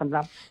ទែនសម្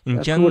រាប់អ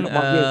ញ្ចឹង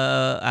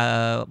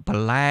ប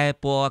ន្លែ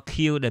ពណ៌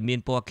ខៀវដែលមាន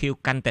ពណ៌ខៀវ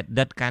កាន់តែ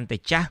ដិតកាន់តែ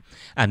ចាស់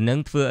អានឹង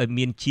ធ្វើឲ្យ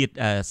មានជាតិ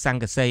ស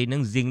ង្កសីនឹ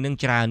ងស៊ីងនឹង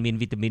ច្រើនមាន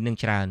វីតាមីននឹង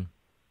ច្រើន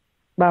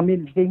បាទមា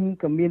នស៊ីង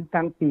ក៏មាន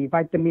តាំងពី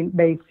វីតាមីន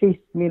B6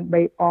 មាន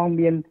បេអង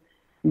មាន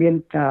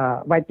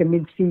វីតាមី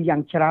ន C យ៉ា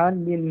ងច្រើន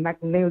មាន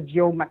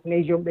magnesium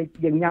ដែល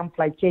យើងញ៉ាំផ្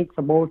លែចេកស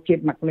ម្បូរជា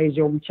តិ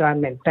magnesium ច្រើន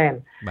មែនតើ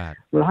បាទ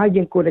ហើយ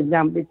យើងគួរតែ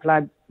ញ៉ាំដូចផ្លែ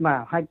បា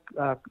ទហើយ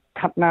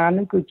ខាត់ណា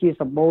នឹងគឺជា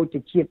សម្បូរ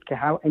ជាតិគេ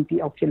ហៅ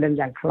antioxidant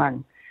យ៉ាងខ្លាំង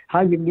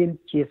ហើយវាមាន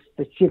ជា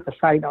ជាតិសរ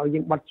សៃដល់យើ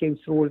ងបត់ជើង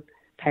ស្រួល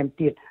ថែម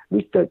ទៀត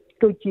នេះ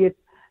គឺជា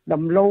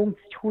ដំឡូង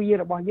ឈ្វា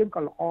របស់យើង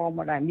ក៏ល្អម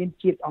កដែរមាន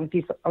ជាតិ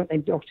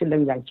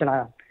antioxidant យ៉ាងច្រើ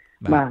ន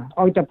បាទ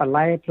ឲ្យតែបន្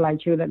លែផ្លែ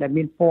ឈើដែល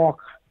មានពណ៌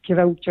ជ្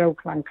រៅ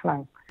ខ្លាំ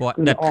ងពណ៌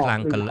ដិតខ្លាំ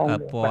ង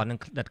ពណ៌នឹង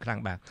ដិតខ្លាំង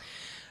បាទ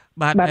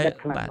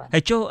ហើ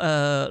យចុះ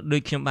ដូ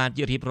ចខ្ញុំបាន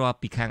រៀបរាប់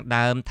ពីខាង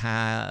ដើមថា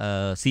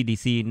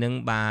CDC នឹង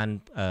បាន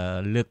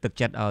លើកទឹក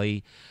ចិត្តឲ្យ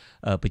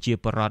ប្រជា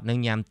ពលរដ្ឋនឹង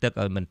ញ៉ាំទឹក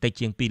ឲ្យមិនតិច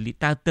ជាង2លីត្រ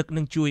តើទឹក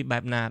នឹងជួយបែ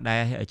បណាដែ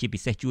រជាពិ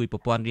សេសជួយប្រ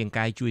ព័ន្ធរាង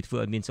កាយជួយធ្វើ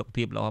ឲ្យមានសុខ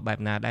ភាពល្អបែប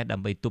ណាដែរដើ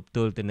ម្បីទប់ទ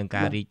ល់ទៅនឹង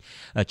ការរីក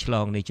ឆ្ល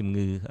ងនៃជំ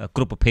ងឺ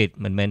គ្រប់ប្រភេទ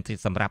មិនមែន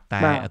សម្រាប់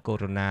តែកូ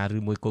វីដ -19 ឬ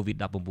មួយ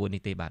COVID-19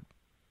 នេះទេបាទ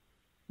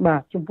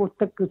ចំពោះ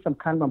ទឹកគឺសំ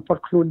ខាន់បំផុត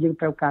ខ្លួនយើង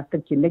ត្រូវការទឹ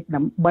កជានិច្ច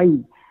ដើម្បី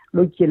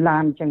ដូចជាឡា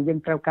នអញ្ចឹងយើង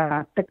ត្រូវការ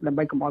ទឹកដើម្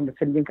បីកុំឲ្យម៉ា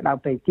ស៊ីនយើងក្តៅ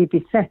ពេកទី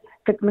ពិសេស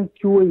ទឹកនឹង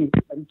ជួយ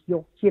បញ្យ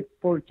កជាតិ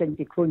ពុលចេញ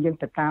ពីខ្លួនយើង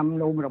ទៅតាម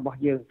នោមរបស់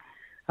យើង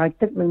ហើយ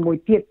ទឹកនឹងមួយ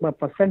ទៀតបើ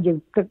ប្រសិនយើង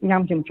ទឹក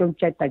ញ៉ាំចំជុំ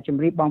ចែកតែជ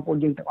ម្រាបបងប្អូន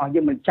យើងទាំងអស់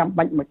យើងមិនចាំ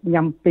បាច់មក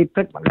ញ៉ាំពេលព្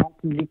រឹកម្ដង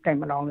2លីត្រតែ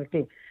ម្ដង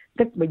ទេ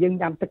ទឹកបើយើង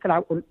ញ៉ាំទឹកក្តៅ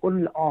អ៊ុន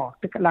ល្អ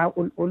ទឹកក្តៅ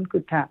អ៊ុនគឺ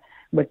ថា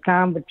បើតា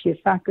មវិទ្យា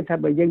សាស្ត្រគឺថា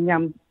បើយើង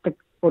ញ៉ាំទឹក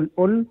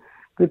អ៊ុន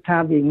គឺថា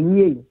វា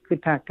ងាយគឺ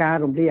ថាការ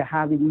រំលាយអា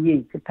ហារវាងាយ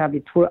គឺថាវា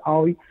ធ្វើ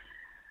ឲ្យ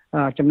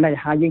ចំណី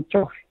អាហារយើង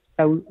ចុះ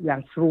ទៅយ៉ា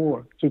ងស្រួល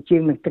ជា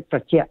ងនឹងទឹកត្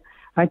រជាក់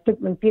ហើយទឹក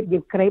នឹងទៀតយើ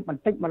ងក្រេបប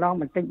ន្តិចម្ដង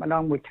មួយ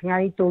ថ្ងៃ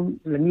ទៅ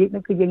ល្ងាច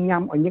នោះគឺយើង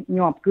ញ៉ាំឲ្យញឹក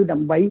ញាប់គឺដើ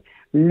ម្បី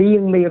លា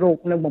ងមេរោគ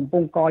នៅបំព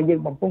ង់កយើង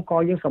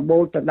សម្បូ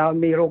រទៅដោយ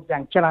មេរោគយ៉ា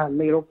ងច្រើន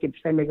មេរោគជាពិ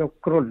សេសមេរោគ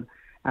គ្រុន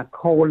អា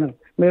ខូលនឹង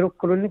មេរោគ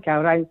គ្រុននេះគេ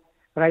ហៅ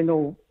rhino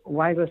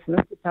virus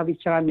នោះគឺថាវា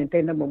ច្រើនមែនទែ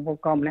ននៅបំពង់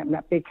កម្នា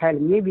ក់ពេលខែ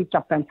ល្ងាចវាចា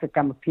ប់តាំងសក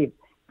ម្មភាព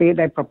ពេល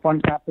ដែលប្រព័ន្ធ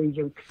ការពារ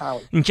យើងខ្សោយ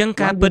អញ្ចឹង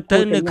ការពិតទៅ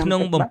នៅក្នុ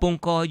ងបំពង់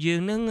កយើ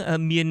ងនឹង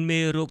មានមេ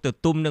រោគទៅ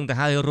ទុំនឹងទៅ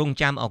ហើយរង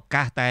ចាំឱ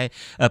កាសតែ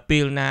ពេ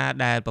លណា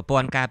ដែលប្រព័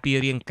ន្ធការពារ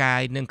រាងកា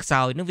យនឹងខ្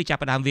សោយនឹងវាចាប់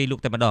ផ្ដើមវាយលុក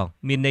តែម្ដង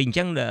មានន័យអញ្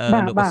ចឹង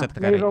លោកប្រសិទ្ធ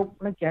ការមេរោគ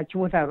នឹងគេឈ្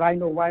មោះថា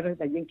rhino virus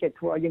ដែលយើងចេះ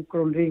ធ្វើឲ្យយើងគ្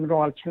រុនរៀង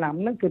រាល់ឆ្នាំ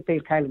ហ្នឹងគឺពេល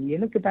ខែល្ងាច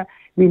ហ្នឹងគឺថា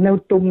វានៅ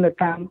ទុំនៅ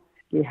តាម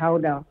គេហៅ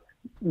ថា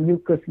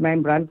mucous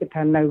membrane គឺ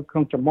ថានៅក្នុ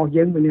ងច្រមុះ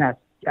យើងមាន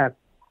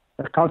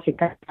កោសិ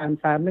កាតាម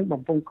សើមហ្នឹង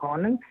បំពង់ក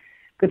ហ្នឹង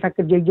គឺថា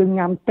គឺយើង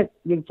ញ៉ាំទឹក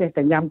យើងចេះ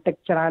តែញ៉ាំទឹក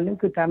ច្រើនហ្នឹង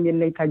គឺថាមាន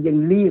ន័យថាយើង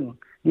លា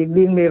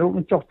ងមេរោគ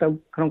ចុះទៅ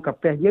ក្នុងកា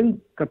ពះយើង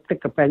ទឹក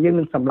កាពះយើង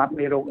នឹងសម្លាប់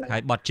មេរោគហ្នឹងហើ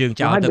យបត់ជើង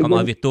ចោលទៅកុំ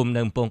ឲ្យវាទុំ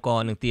នៅបំពង់ក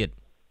នឹងទៀត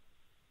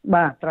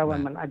បាទត្រូវឲ្យ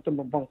มันអាចជំ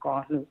បំពង់ក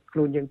នឹងខ្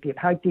លួនយើងទៀត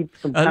ហើយទី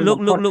សំខាន់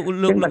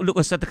លោក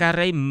អសតកា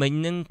រីមិញ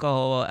ហ្នឹង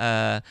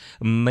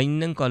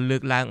ក៏លើ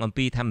កឡើងអំ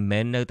ពីថាមិនមែ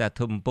ននៅតែ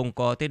ធំបំពង់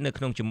កទេនៅ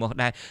ក្នុងច្រមុះ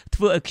ដែរ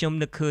ធ្វើឲ្យខ្ញុំ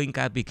នឹកឃើញ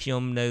កាលពីខ្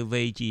ញុំនៅ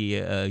វ័យជា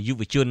យុ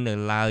វជននៅ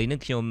ឡើយហ្នឹ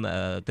ងខ្ញុំ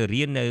ទៅ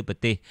រៀននៅប្រ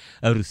ទេស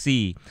រុស្ស៊ី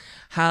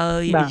ហើ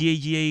យ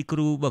យាយគ្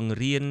រូបង្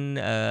រៀន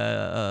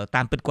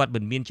តាមពិតគាត់មិ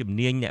នមានជំ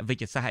នាញអ្នកវិ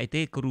ទ្យាសាស្ត្រអី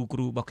ទេគ្រូ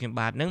របស់ខ្ញុំ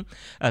បាទហ្នឹង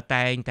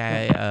តែងតែ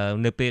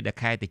នៅពេលដែល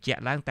ខែត្រជាក់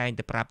ឡើងតែង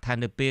តែប្រាប់ថា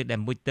នៅពេលដែ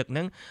លមុជទឹកហ្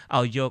នឹង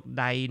ឲ្យយក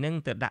ដៃហ្នឹង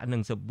ទៅដាក់នឹ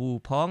ងសាប៊ូ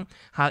ផង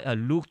ហើយឲ្យ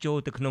លូកចូល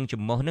ទៅក្នុងច្រ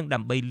មុះហ្នឹងដើ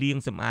ម្បីលាង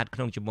សម្អាតក្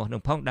នុងច្រមុះហ្នឹ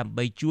ងផងដើម្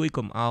បីជួយ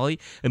កុំឲ្យ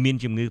មាន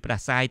ជំងឺផ្ដា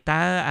សាយ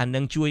តើអានឹ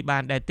ងជួយបា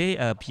នដែរទេ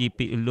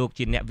ពីលោក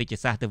ជាអ្នកវិទ្យា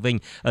សាស្ត្រទៅវិញ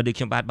ដូច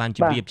ខ្ញុំបាទបានជ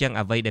ម្រាបចឹង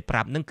អ្វីដែលប្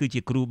រាប់ហ្នឹងគឺ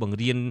ជាគ្រូបង្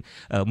រៀន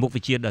មុខ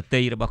វិជ្ជាដ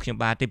តីរបស់ខ្ញុំ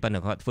បាទទេប៉ុន្តែ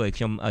គាត់ធ្វើឲ្យ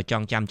ខ្ញុំច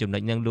ងចាំចំណុ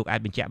ចហ្នឹងលោកអាច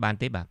បញ្ជាក់បាន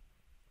ទេបាទ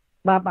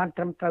បាន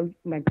ត្រឹមត្រូវ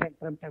មែនត្រឹម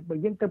ត្រូវបើ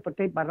យើងទៅប្រ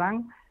ទេសបារាំង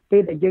ពេ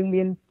លដែលយើង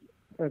មាន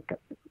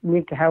មា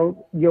នគេហៅ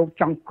យក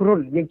ចង់គ្រុន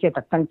យើងចេះ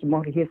តែតាំងចំហ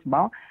រាហៀស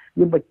បោ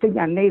យើងបើទិញ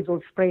អា nasal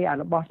spray អា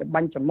របស់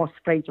បាញ់ចំហ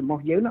spray ចំហ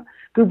យើង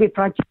គឺវា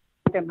ប្រើ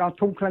តែម្ដង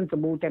ធុំក្លិនសា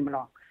ប៊ូតែម្ដ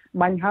ង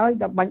បាញ់ហើយ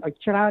ដល់បាញ់ឲ្យ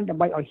ច្រើនដើ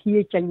ម្បីឲ្យហៀ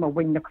ចេញមក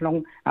វិញនៅក្នុង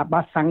អា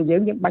បាសាំងយើ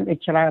ងបាញ់ឲ្យ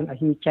ច្រើនឲ្យ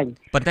ហៀចេញ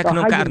ប៉ុន្តែក្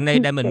នុងករណី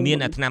ដែលមិនមាន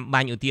អាថ្នាំ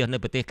បាញ់ឧទាហរណ៍នៅ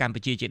ប្រទេសកម្ពុ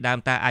ជាជាដើម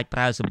តើអាចប្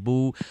រើសាប៊ូ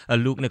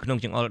លូកនៅក្នុង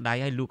ចង្អុលដៃ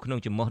ហើយលូកក្នុង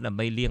ច្រមុះដើម្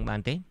បីលាងបា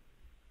នទេ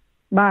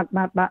បាទ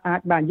អា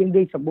ចបានយើង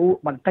លាយសាប៊ូ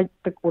បន្តិច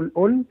ទឹក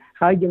អ៊ុន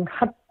ហើយយើង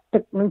ហិតទឹ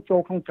កនឹងចូល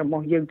ក្នុងច្រមុះ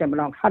យើងតែម្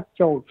ដងហិត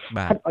ចូល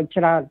ហិតឲ្យ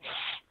ច្រើន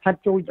ហិត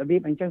ចូលរបៀ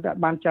បអញ្ចឹងទៅ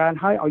បានច្រើន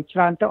ហើយឲ្យច្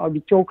រើនទៅឲ្យ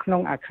វាចូលក្នុ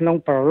ងក្នុង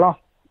ប្រឡោះ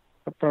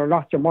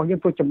ច្រមុះយើង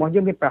ព្រោះច្រមុះ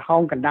យើងមានប្រហោ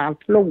ងកណ្ដាល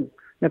ធ្លុង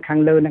នៅខាង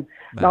លើហ្នឹង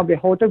ដល់វា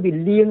ហូរទៅវា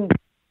លាង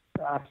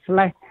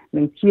slash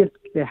នឹងជាតិ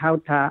គេហៅ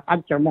ថាអាច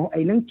ច្រមុះ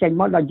អីហ្នឹងចេញ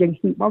មកដល់យើង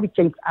ហ៊ីមកវា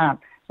ចេញស្អាត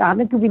ហ្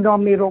នឹងគឺវានាំ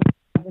មេរោគ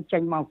ចេ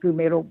ញមកគឺ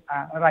មេរោគ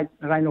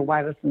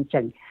rhinovirus នឹងចេ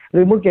ញ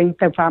ឬមួយគេ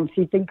ទៅ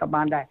pharmacy ទិញក៏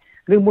បានដែរ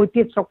ឬមួយ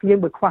ទៀតស្រុកយើង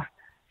បើខ្វះ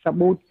សា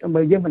ប៊ូ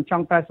បើយើងមិនច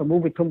ង់ប្រើសាប៊ូ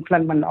វាធំក្លិ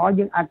នមិនល្អ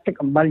យើងអាចទឹក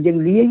អំបិលយើង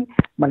លាយ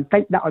បន្តិ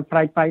ចដាក់ឲ្យប្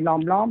រៃឡំ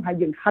ហើយ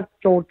យើងហាត់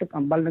ចូលទឹក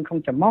អំបិលនៅក្នុង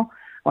ច្រមុះ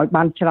ឲ្យ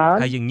បានច្រើន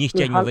ហើយយើងញីស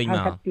ចេញមកវិញមក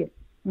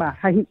បាទ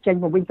ហើយចេញ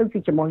មកវិញទៅគឺ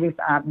ច្រមុះយើង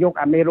ស្អាតយក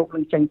អាមេរោគនឹ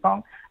ងចេញផង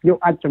យក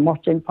អាចច្រមុះ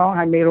ចេញផង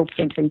ហើយមេរោគ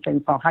ចេញផ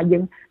ងហើយយើ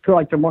ងធ្វើ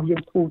ឲ្យច្រមុះយើ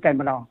ងធូរតែ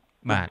ម្ដង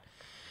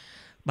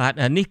បាទ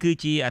នេះគឺ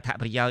ជាអត្ថ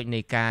ប្រយោជន៍នៃ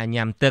ការ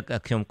ញ៉ាំទឹក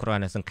ខ្ញុំគ្រា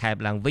ន់តែសង្ខេប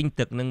ឡើងវិញ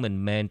ទឹកនឹងមិន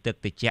មែនទឹក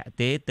ត្រជាក់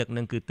ទេទឹក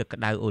នឹងគឺទឹក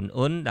ក្តៅ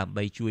អ៊ុនដើម្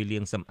បីជួយលា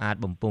ងសម្អាត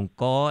បំពង់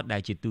កដែ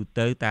លជាទូ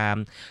ទៅតាម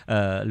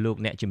លោក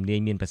អ្នកជំនាញ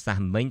មានប្រសាស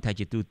ន៍មិញថា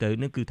ជាទូទៅ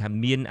នឹងគឺថា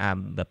មាន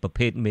ប្រ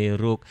ភេទមេ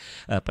រោគ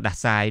ផ្ដា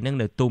សាយនឹង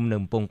នៅទុំនៅ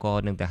បំពង់ក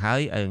នឹងទៅហើ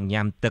យ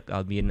ញ៉ាំទឹក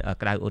ឲ្យមាន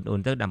ក្តៅអ៊ុន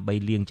ទៅដើម្បី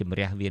លាងជំ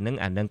រះវានឹង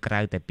អានឹងក្រៅ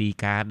តែពី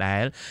ការដែ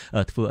ល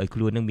ធ្វើឲ្យខ្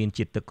លួននឹងមាន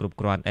ជាតិទឹកគ្រប់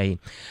គ្រាន់អី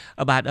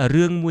បាទ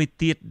រឿងមួយ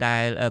ទៀតដែ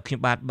លខ្ញុំ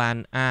បាទបាន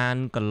អាន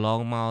កន្លង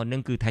មកនឹ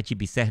ងគឺថាជា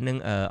ពិសេសនឹង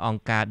អង្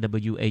គការ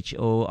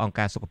WHO អង្គ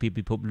ការសុខភាព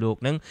ពិភពលោក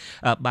នឹង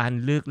បាន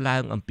លើកឡើ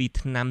ងអំពី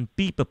ថ្នាំ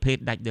ពីរប្រភេទ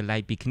ដាច់ដោយឡែក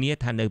ពីគ្នា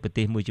ថានៅប្រ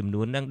ទេសមួយចំ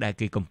នួននឹងដែល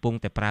គេកំពុង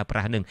តែប្រើប្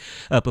រាស់នឹង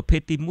ប្រភេទ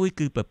ទី1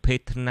គឺប្រភេទ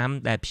ថ្នាំ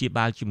ដែលព្យា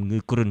បាលជំងឺ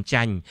គ្រុន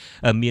ចាញ់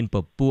មានព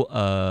ពួក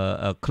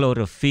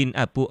chloroquine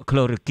ពួក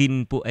chloroquine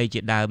ពួកអី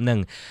ជាដើមនឹង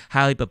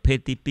ហើយប្រភេទ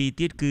ទី2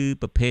ទៀតគឺ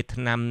ប្រភេទ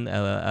ថ្នាំ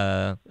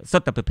សុ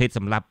ទ្ធតែប្រភេទស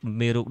ម្រាប់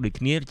មេរោគដូច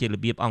គ្នាជារ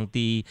បៀបអង្គ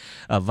ទី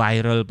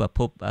viral ប្រភ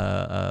ព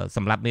ស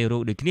ម្រាប់មេរោ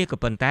គដូចគ្នាក៏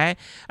ប៉ុន្តែ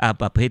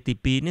ប្រភេទទី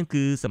2នេះ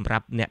គឺសម្រា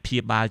ប់អ្នកព្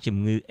យាបាលជំ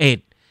ងឺអេដ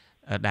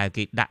ដែល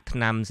គេដាក់ថ្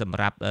នាំសម្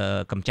រាប់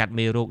កម្ចាត់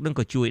មេរោគនឹង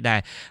ក៏ជួយដែរ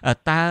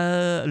តើ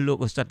លោក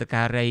ឧស្សាហ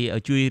ការី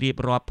ជួយរៀប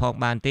រាប់ផង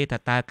បានទេថា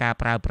តើការ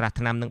ប្រើប្រាស់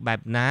ថ្នាំនឹងបែ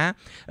បណា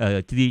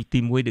ទី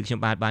1ដូចខ្ញុំ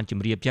បានជ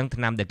ម្រាបចឹង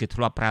ថ្នាំដែលគេ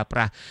ធ្លាប់ប្រើប្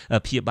រាស់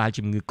ព្យាបាល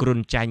ជំងឺគ្រុន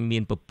ចាញ់មា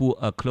នពពួក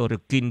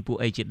chloroquine ពួក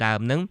អីជាដើ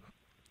មនឹង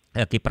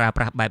គេប្រើ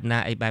ប្រាស់បែបណា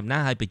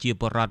ហើយប្រជា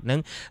ពលរដ្ឋនឹង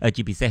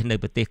ជាពិសេសនៅ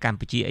ប្រទេសកម្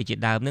ពុជាអីជា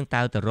ដើមនឹង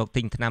តើទៅរក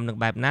ទិញថ្នាំនឹង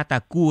បែបណាតើ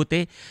គួរទេ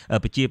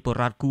ប្រជាពល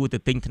រដ្ឋគួរទៅ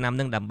ទិញថ្នាំ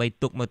នឹងដើម្បី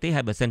ទុកមកទេ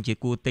ហើយបើសិនជា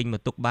គួរទិញម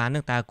កទុកបាននឹ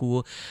ងតើគួរ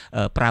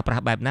ប្រើប្រា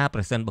ស់បែបណាប្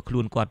រសិនបើខ្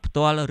លួនគាត់ផ្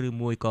ទាល់ឬ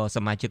មួយក៏ស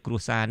មាជិកគ្រួ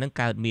សារនឹង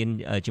កើតមាន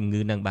ជំ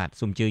ងឺនឹងបាទ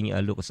សូមអញ្ជើញ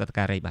លោកឧស្សាហ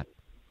ការីបាទ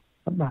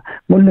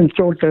មុននឹង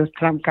ចូលទៅ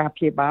ថ្នាំការ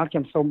ព្យាបាលខ្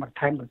ញុំសូមបន្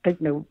ថែមបន្តិច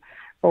នៅ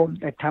អូន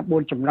ដែលថា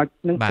4ចំណុច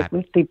នឹង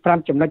ទី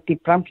5ចំណុចទី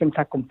5ខ្ញុំ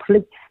ថាកុំភ្លេ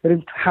ចរឿង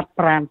ហាត់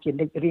ប្រាណជា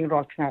និច្ចរៀងរា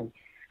ល់ថ្ងៃ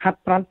ហាត់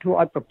ប្រាណធ្វើ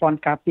ឲ្យប្រព័ន្ធ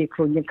ការពារខ្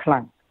លួនយើងខ្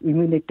លាំង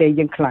immunity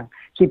យើងខ្លាំង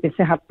ជាពិ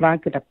សេសហាត់ប្រាណ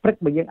គឺថាព្រឹក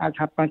បើយើងអាច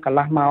ហាត់ប្រាណកន្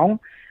លះម៉ោង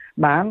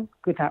បាន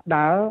គឺថា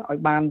ដើរឲ្យ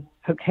បាន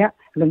ហឹកហាក់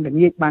និងល្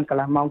ងាចបានកន្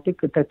លះម៉ោងទៀត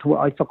គឺទៅធ្វើ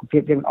ឲ្យសុខភា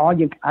ពយើងល្អ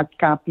យើងអាច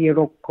ការពារ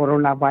រោគ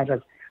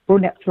coronavirus ព្រោះ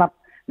អ្នកស្លាប់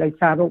ដោយ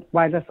សាររោគ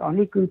virus អស់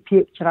នេះគឺភា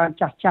គច្រើន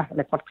ចាស់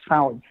ដែលគាត់ខ្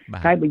សោយ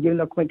តែបើយើង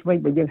នៅក្មេងៗ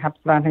បើយើងហាត់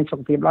ប្រាណឲ្យសុ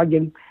ខភាពល្អយើ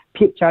ង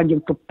ភាគច្រើនយើ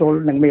ងទប់ទល់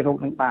នឹងមេរោគ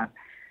នឹងបាន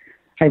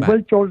ហើយវិល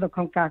ចូលទៅក្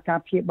នុងការ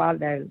ព្យាបាល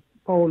ដែល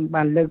បង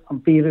បានលើកអំ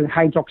ពីរឿង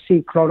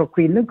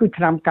hydroxychloroquine នឹងគឺ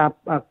ថ្នាំការ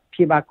ព្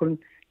យាបាលគ្រុន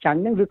ចាញ់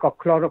នឹងឬក៏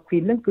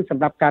chloroquine នឹងគឺស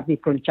ម្រាប់ការពារ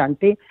គ្រុនចាញ់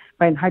ទេ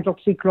តែ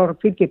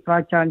hydroxychloroquine គេប្រើ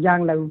ច្រើនយ៉ាង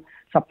នៅ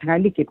សប្តាហ៍ថ្ងៃ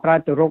នេះគេប្រើ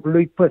ទៅរោគ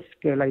lupus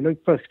គេហៅ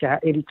lupus គេហៅ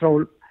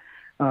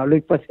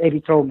lupus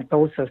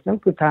erythematosus ហ្នឹង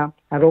គឺថា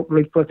រោគ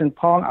lupus នឹង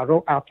ផងរោ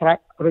គ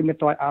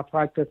rheumatoid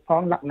arthritis ផ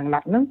ងលក្ខណៈ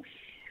ហ្នឹង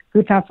គឺ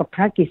ថាសប្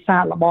តាហ៍គេសា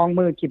កល្បង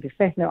មើលជាពិ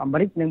សេសនៅអាមេ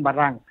រិកនិងបា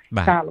រាំង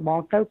សាកល្បង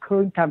ទៅឃើ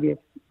ញថាវា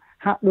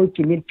ហាក់ដូច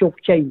ជាមានជោគ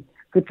ជ័យ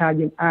គឺថា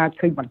យើងអាច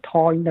ឃើញបន្ថ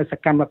យនៅស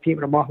កម្មភាព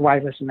របស់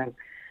virus ហ្នឹង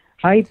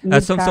ហើយ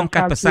សូមកា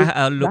ត់ប្រសាសន៍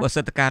លោកឧស្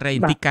សាហការី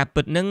ទីការ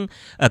ពិតនឹង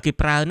គេ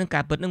ប្រើនឹង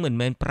ការពិតនឹងមិន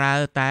មែនប្រើ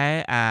តែ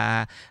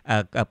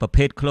ប្រ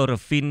ភេទ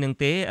chloroquine នឹង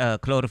ទេ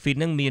chloroquine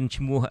នឹងមាន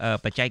ឈ្មោះ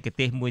បច្ចេក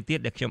ទេសមួយទៀត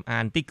ដែលខ្ញុំអា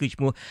នតិចគឺ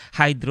ឈ្មោះ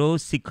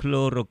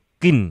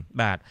hydroxychloroquine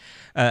បាទ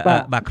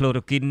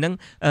chloroquine នឹង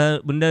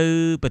នៅ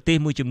ប្រទេស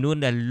មួយចំនួន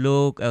ដែល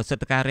លោកឧស្សា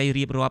ហការី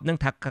រៀបរាប់នឹង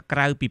ថាក្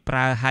រៅពីប្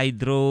រើ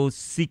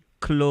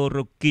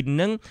hydroxychloroquine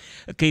នឹង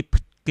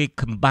គេ គេ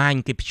combine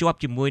គេភ្ជាប់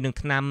ជាមួយនឹង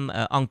ថ្នាំ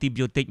អង់ទីប៊ី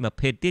យោទិកមួយ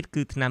ភេទទៀត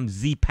គឺថ្នាំ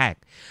Z-Pack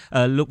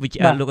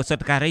លោកអស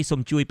តការីសូ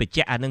មជួយបញ្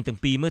ជាក់អានឹងទាំង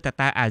ពីរមើល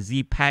តើអា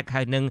Z-Pack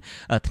ហើយនឹង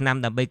ថ្នាំ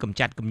ដើម្បីកម្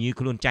ចាត់ជំងឺ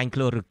ខ្លួនចាញ់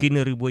chloroquine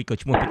ឬមួយក៏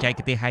ឈ្មោះបច្ចេ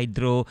កទេស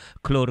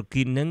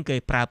hydrochloroquine នឹងគេ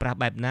ប្រើប្រាស់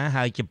បែបណា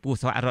ហើយចំពោះ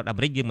សហរដ្ឋអា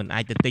មេរិកយើងមិនអា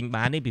ចទៅទិញ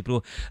បានទេពីព្រោះ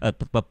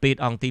ប្រភេទ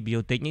អង់ទីប៊ី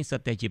យោទិកនេះសុ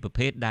ទ្ធតែជាប្រ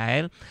ភេទដែល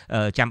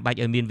ចាំបាច់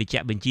ឲ្យមានវេជ្ជ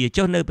បញ្ជា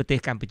ចុះនៅប្រទេស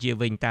កម្ពុជា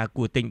វិញតើ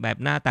គួរទិញបែប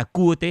ណាតើ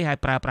គួរទេហើយ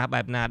ប្រើប្រាស់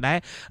បែបណាដែរ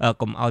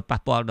កុំឲ្យប៉ះ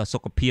ពាល់ដល់សុ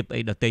ខភាព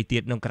អីដទៃទៀ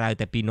តនឹងក្រៅ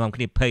តែពីនាំ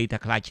គ្នាភ័យថា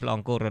ខ្លាចឆ្លង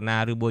កូវីដ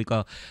 -19 ឬមួយក៏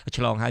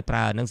ឆ្លងហើយប្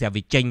រើនឹងស្រាប់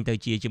វាចេញទៅ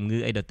ជាជំងឺ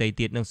អីដទៃ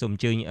ទៀតនឹងសូមអ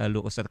ញ្ជើញលោ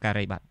កអសតកា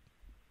រីបាទ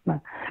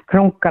ក្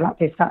នុងកលៈ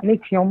ទេសៈនេះ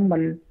ខ្ញុំមិ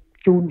ន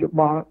ជូនយោ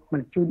បល់មិ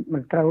ន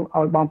ត្រូវ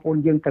ឲ្យបងប្អូន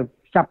យើងទៅ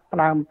ចាប់ផ្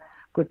ដើម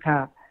គឺថា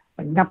ប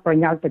ញ្ញត្តិប្រ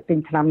ញាល់ទៅទិញ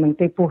ថ្នាំនឹង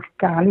ទេព្រោះ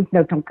ការនេះ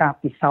នៅក្នុងការ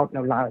ពិសោធន៍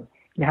នៅឡើយ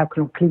គេហៅក្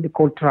នុង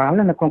clinical trial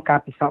នៅក្នុងការ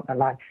ពិសោធន៍នៅ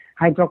ឡើយ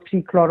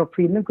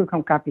hydroxychloroquine នឹងគឺក្នុ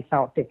ងការពិសោ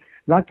ធន៍ទេ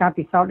ហើយការ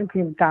ពិសោធន៍នេះខ្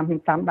ញុំ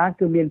តាមដាន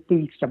គឺមាន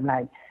2ចំណែ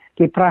ក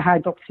គេប្រើ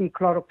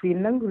hydroxychloroquine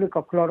នឹងឬ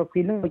ក៏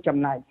chloroquine នឹងមួយចំ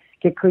ណែក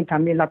គេឃើញថា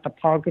មានលទ្ធ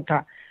ផលគឺថា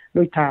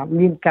ដូចថា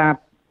មានការ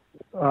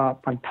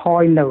បន្ថ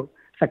យនៅ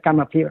សកម្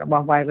មភាពរប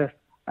ស់ virus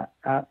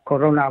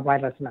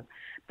coronavirus ហ្នឹង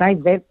តែ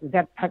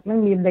Z-Pack ហ្នឹង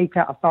មានន័យ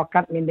ថាអក្សរកា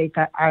ត់មានន័យ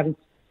ថា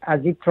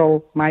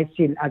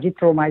azithromycin ហ្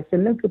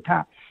នឹងគឺថា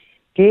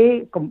គេ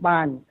កំបា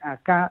ន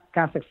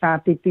ការសិក្សា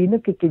ទី2នេះ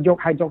គឺគេយក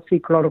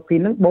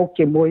hydroxychloroquine ហ្នឹងបូក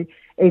ជាមួយ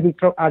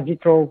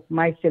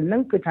azithromycin ហ្នឹ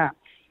ងគឺថា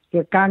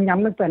គេការញ៉ាំ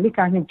ហ្នឹងតែនេះ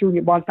ការខ្ញុំជួយ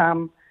យោបល់តាម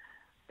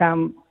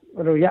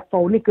រយៈពេ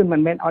លនេះគឺមិ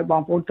នមែនឲ្យប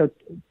ងប្អូនទៅ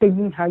ទិញ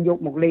ហើយយក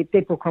មកលេបទេ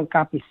ព្រោះក្នុង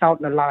ការពិសោធ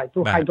ន៍នៅឡើយព្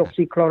រោះ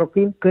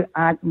hydroxychloroquine គឺ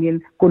អាចមាន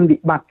គុណវិ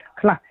បត្តិ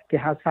ខ្លះគេ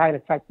ហៅ side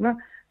effect ណា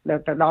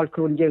ទៅដល់ខ្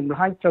លួនយើងម្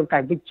ល៉េះត្រូវតែ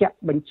វិជ្ជ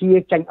បញ្ជា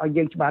ចេញឲ្យ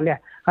យើងច្បាស់លា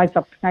ស់ហើយស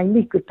ប្តាហ៍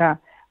នេះគឺថា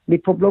ពិ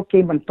ភពលោកគេ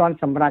មិនទាន់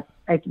សម្រេច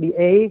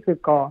FDA គឺ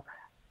ក៏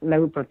នៅ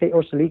ប្រទេស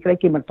អូស្ត្រាលី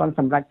គេមិនទាន់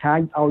សម្រេចថា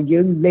ឲ្យយើ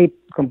ងលេប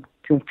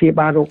ព្យា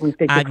បាលរោគនេះ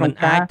ទេក្នុង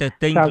ការទៅ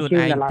ទិញខ្លួន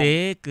ឯងទេ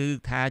គឺ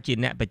ថាជា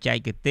អ្នកបច្ចេ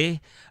កទេស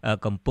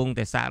កំពុង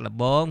តែសាកល្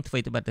បងធ្វើ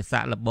ត្បិតតែសា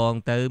កល្បង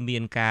ទៅមា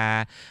នការ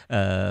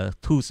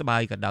ធូរស្បើ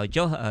យក៏ដោយ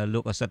ចុះលោ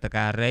កអសត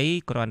ការី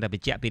គ្រាន់តែប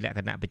ញ្ជាក់ពីលក្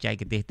ខណៈបច្ចេ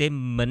កទេសទេ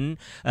មិន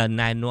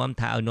ណែនាំ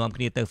ថាឲ្យនាំ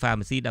គ្នាទៅ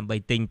pharmacy ដើម្បី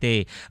ទិញទេ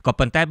ក៏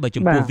ប៉ុន្តែបើ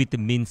ចំពោះវីតា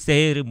មីន C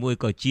ឬមួយ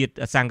ក៏ជាតិ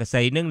សង្ក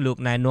សីនឹងលោក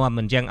ណែនាំ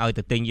មិនចឹងឲ្យ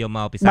ទៅទិញយកម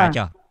កពិសា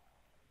ចុះ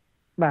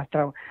បាទត្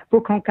រូវព្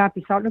រោះក្នុងការ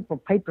ពិសោធន៍នឹង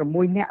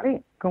26នាក់ទេ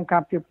ក្នុងកា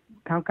រ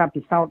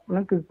ពិសោធន៍ហ្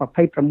នឹងគឺ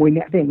26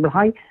នាក់ទេម្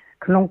ល៉េះ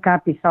ក្នុងការ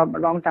ពិសោធន៍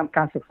ម្ដងតាម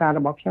ការសិក្សារ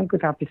បស់ខ្ញុំគឺ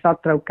ថាពិសោធ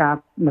ន៍ត្រូវការ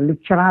មនុស្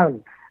សច្រើន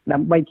ដើ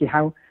ម្បីគេ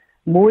ហៅ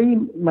មួយ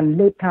មិន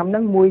លេបថ្នាំហ្នឹ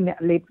ងមួយអ្នក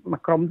លេបមួ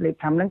យក្រុមលេប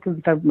ថ្នាំហ្នឹងគឺ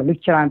ទៅមនុស្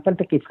សច្រើនប៉ុន្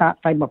តែគេសាក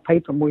តែ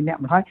26នា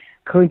ក់ម្ល៉េះ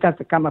ឃើញថា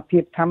សកម្មភា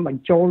ពថ្នាំប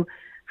ញ្ចូល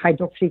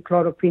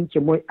hydroxychloroquine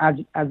ជាមួយ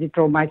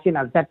azithromycin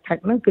Z-Pack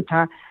ហ្នឹងគឺ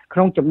ថាក្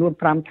នុងចំនួន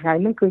5ថ្ងៃ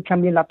ហ្នឹងគឺថា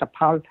មានលទ្ធផ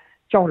ល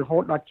ចុះរហូ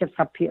តដល់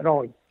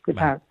 70% គឺ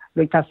ថា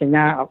ដោយថាសញ្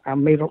ញា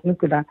មេរោគនេះ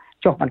គឺថា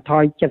ចុះបន្ថ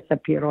យ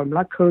 70% ម្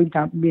ល៉េះឃើញ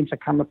ថាមានស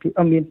កម្មភាព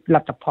មានល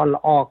ទ្ធផល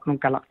ល្អក្នុង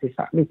កាលៈទេ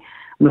សៈនេះ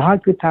ម្ល៉េះ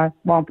គឺថា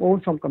បងប្អូន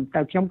សូមកំ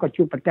ដៅខ្ញុំក៏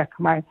ជួបប្រទេស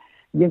ខ្មែរ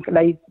យើងក្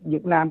តីវៀ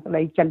តណាមក្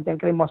តីចិនទាំង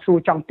ក្តីមកសួរ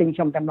ចង់ទិញខ្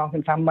ញុំតែម្ដងខ្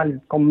ញុំថាមិន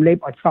កុំលេប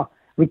ឲ្យសោះ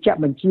វិជ្ជ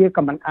បញ្ជា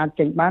ក៏មិនអាច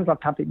ចេញបានរ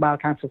ដ្ឋាភិបាល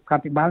ខាងសុខា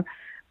ភិបាល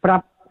ប្រា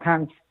ប់ខាង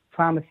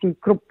pharmacy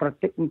គ្រប់ប្រ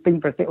ទេសពេញ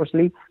ប្រទេសអូស្ត្រា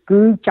លីគឺ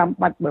ចាំ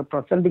បាច់បើប្រ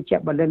សិនវិជ្ជ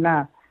បណ្ឌណា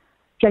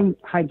ចេញ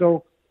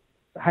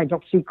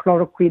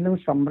hydroxychloroquine នឹង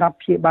សម្រាប់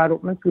ព្យាបាលរោ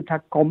គនឹងគឺថា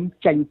កុំ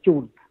ចេញជូ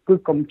ន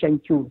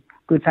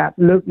គឺថា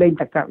លើកលែង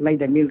តែករណី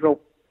ដែលមានរោគ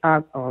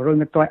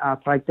rheumatoid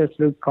arthritis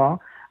ឬក៏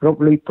រោគ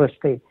lupus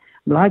ទេ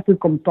ម្ល៉េះគឺ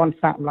កុំតន់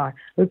សាកម្ល៉េះ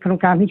ឬក្នុង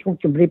ការនេះខ្ញុំ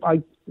ជម្រាបឲ្យ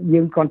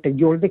យើងគ្រាន់តែ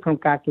យល់ទេក្នុង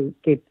ការ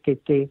គេ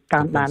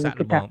តាមដាននេះ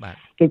គឺថា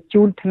គេ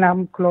ជូនថ្នាំ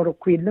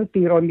chloroquine នឹង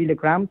200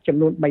 mg ចំ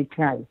នួន3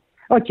ថ្ងៃ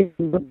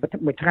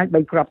មួយថ្ងៃ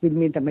3គ្រាប់គឺ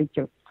មានតែមិន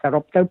សរុ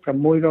បទៅ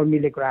600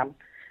 mg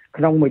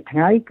ក្នុងមួយថ្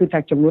ងៃគឺថា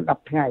ចំនួន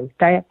10ថ្ងៃ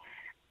តែ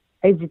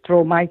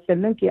azithromycin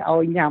ហ្នឹងគេឲ្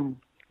យញ៉ាំ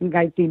ថ្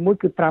ងៃទី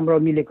1គឺ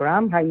500 mg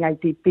ហើយថ្ងៃ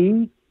ទី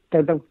2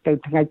ទៅ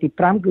ថ្ងៃទី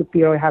5គឺ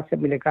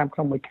250 mg ក្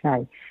នុងមួយថ្ងៃ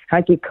ហើ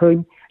យគេឃើញ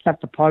លទ្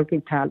ធផលគឺ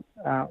ថា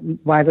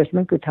virus ហ្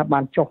នឹងគឺថាបា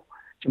នចុះ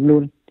ចំនួ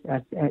ន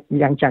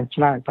យ៉ាង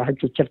ច្រើនប្រហែល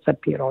ជា 70%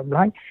 ម្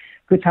ល៉េះ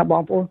គឺថាប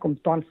ងប្អូនកុំ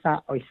តន់សាក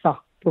ឲ្យសោះ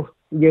ព្រោះ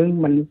យើង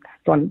មិន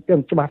ទាន់ដឹ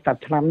ងច្បាស់ថា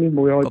ថ្នាំនេះ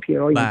 100% ជួ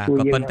យយើង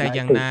ក៏ប៉ុន្តែ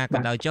យ៉ាងណាក៏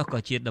ដោយចុះក៏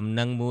ជាដំ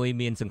ណឹងមួយ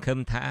មានសង្ឃឹម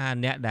ថា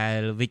អ្នកដែល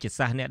វិទ្យា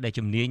សាស្ត្រអ្នកដែល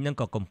ជំនាញហ្នឹង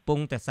ក៏កំពុង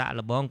តែសាក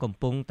ល្បងកំ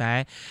ពុងតែ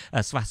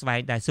ស្វះស្វែង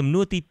ដែរសំ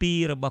ណួរទី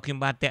2របស់ខ្ញុំ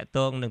បាទតាក់ទ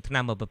ងនឹងថ្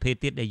នាំមួយប្រភេទ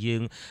ទៀតដែលយើ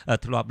ង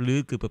ធ្លាប់ឮ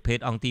គឺប្រភេទ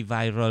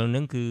antiviral ហ្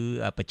នឹងគឺ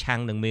ប្រឆាំង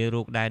នឹងមេ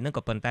រោគដែរហ្នឹង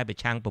ក៏ប៉ុន្តែប្រ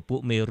ឆាំងពពួក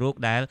មេរោគ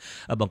ដែល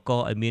បង្ក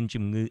ឲ្យមាន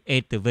ជំងឺអេ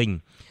ដទៅវិញ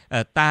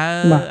តើ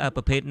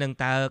ប្រភេទហ្នឹង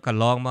តើក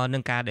ន្លងមកនឹ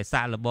ងការដែល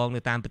សាកល្បង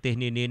នៅតាមប្រទេស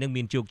នានានឹង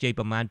មានជោគជ័យ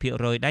ប្រមាណភាគ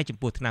រយដែរចំ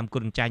ពោះថ្នាំគ្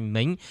រុនចាញ់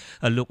មិញ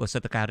លោកអស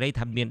តការី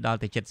ថាមានដល់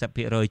ទៅ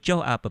 70% ចុះ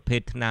ប្រភេ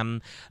ទថ្នាំ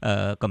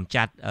កម្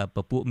ចាត់ព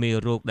ពួកមេ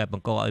រោគដែលប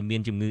ង្កឲ្យមា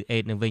នជំងឺអេ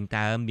ដនឹងវិញ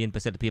តើមានប្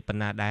រសិទ្ធភាពប៉ុ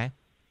ណ្ណាដែរ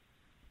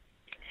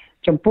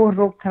ចំពោះ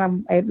រោគថ្នាំ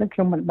អេដនេះខ្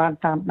ញុំមិនបាន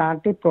តាមដាន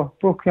ទេព្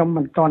រោះខ្ញុំ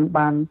មិនទាន់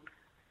បាន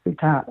គឺ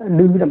ថា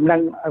ឮដំណឹ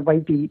ងអ្វី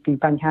ពី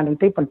បញ្ហានេះ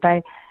ទេប៉ុន្តែ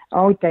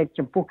ឲ្យតែ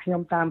ចំពោះខ្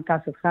ញុំតាមការ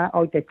សិក្សា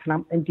ឲ្យតែថ្នាំ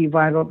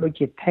antiviral ដូច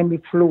ជា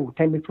Tamiflu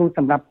ស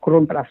ម្រាប់គ្រុ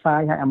នផ្ដាសា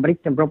យហើយអាមេរិក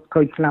សម្រាប់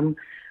ឃើញថ្នាំ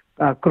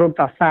គ្រុន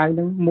ផ្ដាសាយ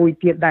នឹងមួយ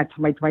ទៀតដែរ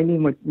ថ្មីនេះ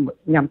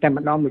ញ៉ាំតែ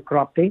ម្ដងមួយគ្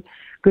រាប់ទេ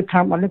គឺថ្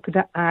នាំអត់នេះគឺ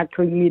ថាអាច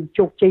ឃើញមាន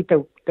ជោគជ័យ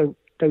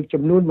ទៅ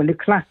ចំនួនមនុស្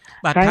សខ្លះ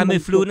បាទ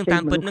Tamiflu នឹងតា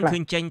មពិតនឹងឃើ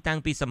ញចេញតាំង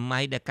ពីសម័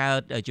យដែលកើ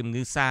តជំ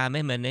ងឺសាមែ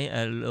នទេ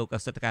លោកអ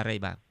សិទ្ធការី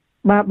បាទ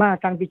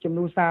តាំងពីជំ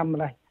ងឺសាម្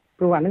ល៉េះ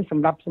ព្រោះអានឹងស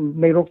ម្រាប់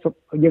មេរោគ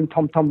យើង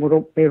ធំមេ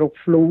រោគ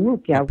flu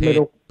គេហៅមេ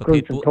រោគគ្រុ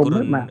នសន្ធុំ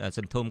បាទ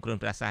សន្ធុំគ្រុន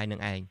ផ្ដាសាយនឹ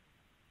ងឯង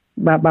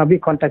បាទវា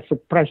គាត់តែ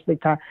suppress ដូច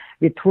ថា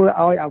វាធ្វើ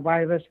ឲ្យ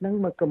virus ហ្នឹង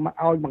មក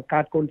ឲ្យបង្កើ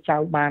តកូនចៅ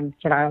បាន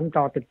ច្រើនត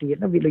ទៅទៀត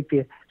វាដូចជា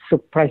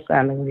suppress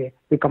អានឹង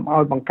វាកុំឲ្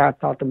យបង្កើត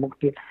តទៅមុខ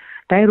ទៀត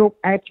តែរោគ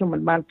អេដខ្ញុំមិ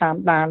នបានតាម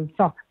ដាន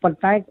សោះប៉ុន្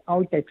តែឲ្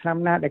យតែថ្នាំ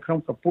ណាដែលក្នុង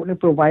ប្រភពនេះ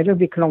provider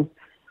វាក្នុង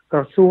ក្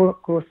រសួង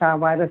គ្រួសារ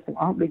virus ទាំង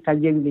អស់ដូចថា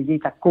យើងនិយាយ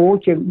ថាគោ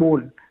ជើង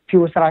4ព្យួ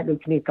រស្រែកដូច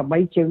គ្នាកបី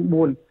ជើង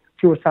4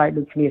ព្យួរស្រែក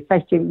ដូចគ្នាសេះ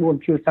ជើង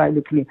4ព្យួរស្រែក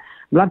ដូចគ្នា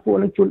ម្ល៉េះពួក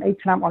នឹងជួនអី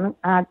ថ្នាំអស់ហ្នឹង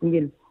អាច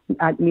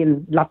មាន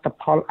លទ្ធ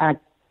ផលអាច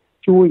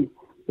ជួយ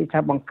ពីថា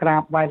បង្ក្រា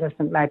ប virus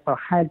ទាំងដែរប្រ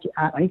ហែលជា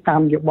អាចនេះតា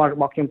មយោបល់រ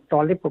បស់ខ្ញុំផ្ទា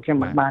ល់ទេពួកខ្ញុំ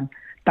មិនបាន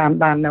តាម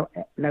ដាននៅ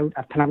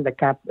ថ្នាំដែល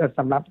កើតស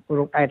ម្រាប់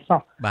រោគអេដ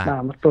សោះបាទ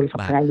មកទល់ស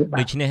ប្តាហ៍នេះបាទ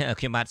ដូច្នេះ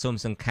ខ្ញុំបាទសូម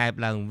សង្ខេប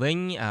ឡើងវិញ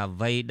អ្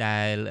វីដែ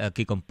ល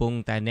គេកំពុង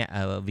តែអ្នក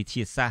វិទ្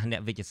យាសាស្ត្រអ្ន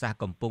កវិទ្យាសាស្ត្រ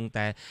កំពុង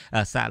តែ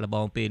សាកល្ប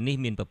ងពេលនេះ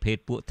មានប្រភេទ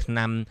ពួកថ្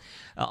នាំ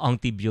អង់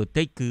ទីប៊ីយោ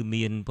ទិកគឺ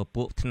មានព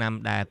ពួកថ្នាំ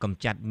ដែលកម្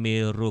ចាត់មេ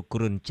រោគគ្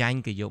រុនចាញ់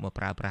គេយកមក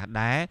ប្រើប្រាស់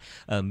ដែរ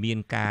មាន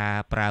ការ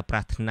ប្រើប្រា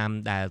ស់ថ្នាំ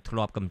ដែលធ្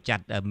លាប់កម្ចា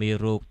ត់មេ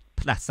រោគ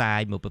ផ្ដាសាយ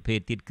មួយប្រភេទ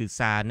ទៀតគឺ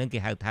សានឹងគេ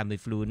ហៅថា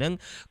Tamiflu នឹង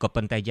ក៏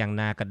ប៉ុន្តែយ៉ាង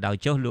ណាក៏ដោយ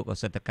ចុះលោកអ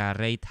សិទ្ធកា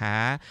រីថា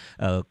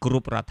គ្រ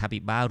ប់រដ្ឋាភិ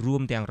បាលរួ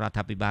មទាំងរដ្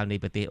ឋាភិបាលនៃ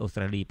ប្រទេសអូស្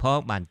ត្រាលីផង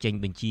បានចេញ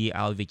បញ្ជា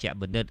ឲ្យវិជ្ជ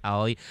បណ្ឌិត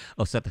ឲ្យ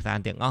ឱសថស្ថាន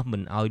ទាំងអស់មិ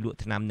នឲ្យលក់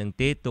ថ្នាំនឹង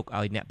ទេទុក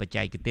ឲ្យអ្នកបច្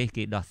ចេកទេស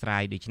គេដោះស្រា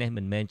យដូច្នេះ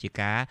មិនមែនជា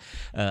ការ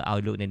ឲ្យ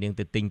លោកអ្នកនាង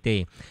ទៅទិញទេ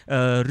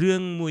រឿ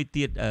ងមួយ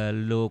ទៀត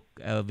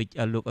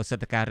លោកអសិ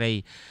ទ្ធការី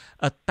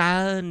តើ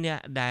អ្នក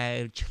ដែល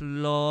ឆ្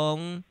លង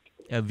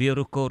វី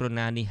រុសកូវីដ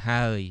 -19 នេះ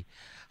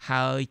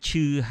ហើយ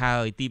ឈឺហើ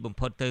យទីបំ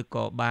ផុតទៅ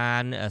ក៏បា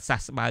នសះ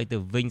ស្បើយទៅ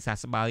វិញសះ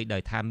ស្បើយដោ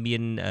យថាមា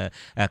ន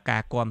កា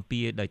រគាំ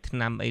ពៀដោយថ្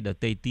នាំអីដ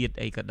ទៃទៀត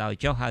អីក៏ដោយ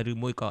ចុះហើយឬ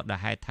មួយក៏ដែល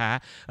ហេតុថា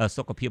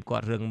សុខភាពគា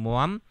ត់រឹង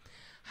មាំ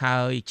ហើ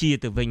យជា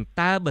ទៅវិញ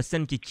តើបើសិ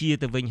នជា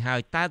ទៅវិញហើយ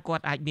តើគា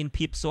ត់អាចមាន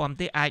ភាពស៊ាំ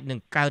ទេអាចនឹង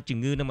កើតជំ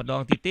ងឺនឹងម្ដ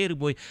ងទៀតទេឬ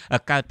មួយ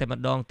កើតតែ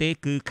ម្ដងទេ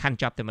គឺខាន់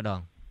ចប់តែម្ដង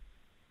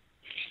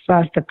សា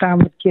ស្ត្រកម្ម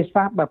វិទ្យា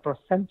សាស្ត្របើប្រ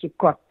សិនជា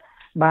គាត់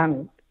បាន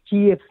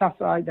ជាសះ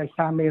ស្បើយដោយ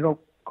សារមេរោគ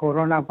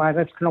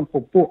coronavirus ក្នុងព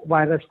ពួក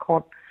virus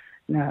code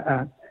 19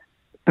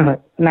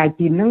ហ្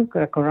នឹង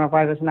គឺ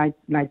coronavirus 19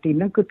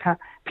ហ្នឹងគឺថា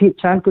ភាគ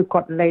ច្រើនគឺ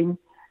គាត់លែង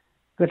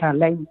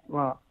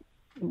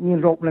មាន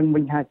រោគនឹង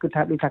វិញហើយគឺ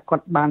ថាដូចថាគា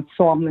ត់បាន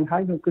ស៊ាំនឹងហើ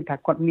យគឺថា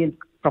គាត់មាន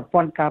ប្រព័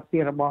ន្ធការពា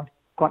ររបស់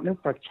គាត់នឹង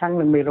ប្រឆាំង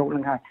នឹងមេរោគនឹ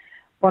ងហើយ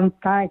ប៉ុន្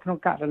តែក្នុង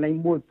ករណី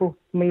មួយព្រោះ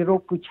មេរោ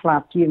គគឺឆ្លា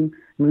តជាង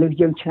មនុស្ស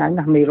យើងឆ្ងាយ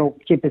ណាស់មេរោគ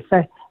ជាពិសេ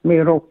សមេ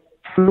រោគ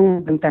flu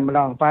នឹងតែម្ដ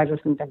ង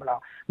virus នឹងតែម្ដង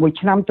មួយ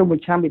ឆ្នាំទៅមួយ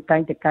ឆ្នាំវាតែ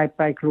ងតែកែ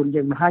ប្រែខ្លួន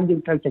យើងមកហើយយើ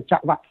ងត្រូវតែចា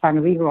ក់វ៉ាក់សាំង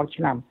រៀងរាល់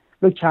ឆ្នាំ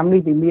ដូចឆ្នាំ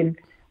នេះវាមាន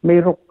មេ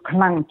រោគខ្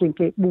លាំងជាង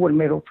គេ4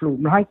មេរោគ flu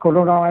ហើយ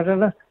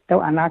coronavirus ទៅ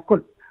អនាគត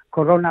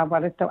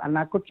coronavirus ទៅអ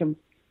នាគតខ្ញុំ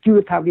ជឿ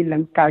ថាវានឹ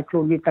ងកែខ្លួ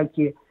នវាទៅ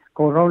ជា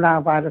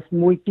coronavirus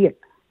មួយទៀត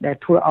ដែល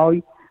ធ្វើឲ្យ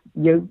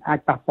យើងអាច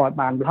ប៉ះពាល់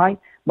បានហើយ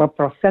បើ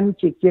ប្រសិន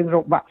ជាជាងរោ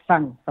គវ៉ាក់សាំ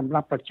ងសម្រា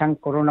ប់ប្រឆាំង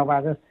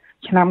coronavirus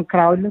ឆ្នាំក្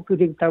រោយនោះគឺ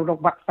យើងត្រូវរក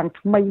វ៉ាក់សាំង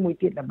ថ្មីមួយ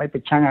ទៀតដើម្បីប្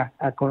រឆាំង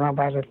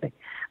coronavirus នេះ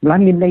ម្ល៉េះ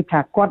មានន័យថា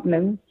គាត់នឹ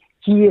ង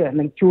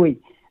ជួយ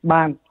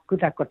បានគឺ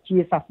ថាគាត់ជា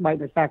សះស្បើយ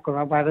ដោយសារ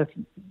coronavirus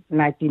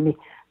 19 នេះ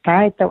តែ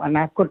ទៅអ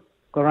នាគត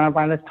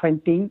coronavirus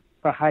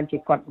 20ប្រហែលជា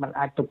គាត់មិន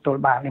អាចទប់ទ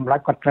ល់បានម្ល៉េះ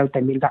គាត់ត្រូវតែ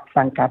មានវ៉ាក់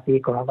សាំងការពារ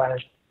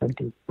coronavirus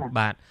 20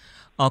បាទ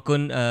អរគុ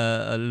ណ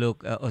លោក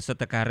អសិទ្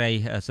ធការី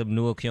សំ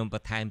ណួរខ្ញុំប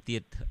ន្ថែមទៀ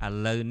តឥ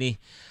ឡូវនេះ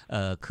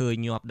ឃើញ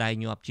ញាប់ដៃ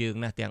ញាប់ជើង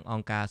ណាស់ទាំងអ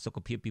ង្គការសុខ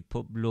ភាពពិភ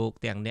ពលោក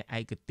ទាំងអ្នកឯ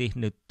កទេស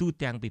នៅទូ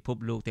ទាំងពិភព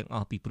លោកទាំងអ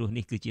ស់ពីព្រោះ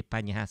នេះគឺជាប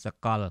ញ្ហាស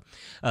កល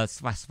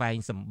ស្វះស្វែង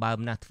សម្បើម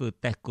ណាស់ធ្វើ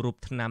តេស្តគ្រប់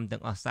ថ្នាំទាំ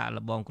ងអស់សាក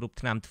ល្បងគ្រប់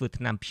ថ្នាំធ្វើ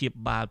ថ្នាំព្យា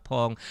បាលផ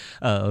ង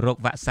រោគ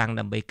វ៉ាក់សាំង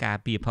ដើម្បីការ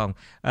ពារផង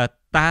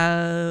តើ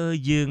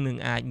យើងនឹង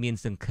អាចមាន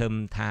សង្ឃឹម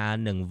ថា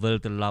នឹងវិល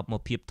ត្រឡប់ម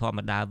កភាពធម្ម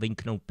តាវិញ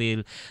ក្នុងពេល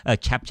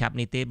ឆាប់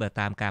នេះទេបើ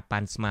តាមការប៉ា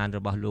ន់ស្មានរ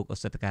បស់លោកអ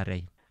សិទ្ធការី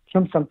ខ្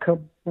ញុំសង្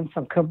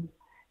ឃឹម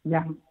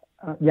យ៉ាង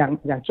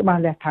ច្បា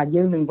ស់លាស់ថា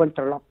យើងនឹងវិល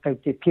ត្រឡប់ទៅ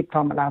ជាភាពធ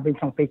ម្មតាវិញ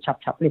ក្នុងពេលឆា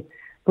ប់នេះ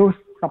ព្រោះ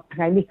សប្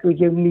តាហ៍នេះគឺ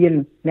យើងមាន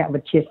អ្នក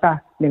វិទ្យាសាស្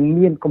ត្រនិង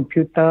មានកុំព្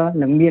យូទ័រ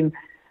និងមាន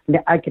អ្ន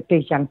កឯកទេស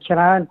យ៉ាងច្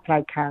រើនផ្នែ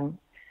កខាង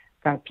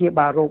ព្យា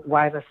បាលរោគ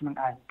virus នឹង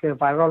ឯងគឺ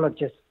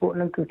virologist ពួក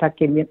នឹងគឺថា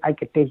គេមានឯ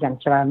កទេសយ៉ាង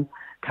ច្រើន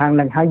ខាង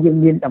នឹងហើយយើង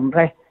មានតម្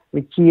រេះ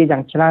វិទ្យាយ៉ា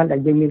ងច្រើនដែល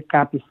យើងមាន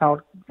ការពិសោធ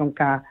ន៍ក្នុង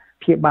ការ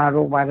ព្យាបាល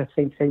រោគ virus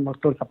ផ្សេងមក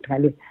ទល់សប្តា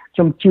ហ៍នេះខ្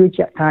ញុំជឿ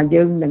ជាក់ថា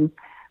យើងនឹង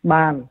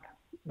បាន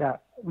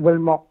វិល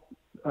មក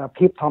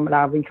ភាពធម្ម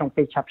តាវិញក្នុង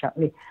ពេលឆាប់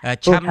នេះ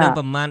ឆាប់នឹង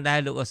ប្រមាណដែរ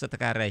លោកអសិទ្ធ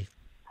ការី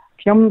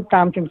ខ្ញុំ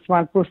តាមជំស្មា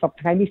នព្រោះសប្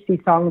តាហ៍នេះស៊ី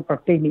សងប្រ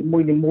ទេសនី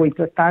មួយ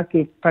គឺតើ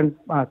គេ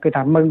គឺ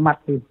ថាមើលម៉ា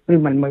ត់ឬ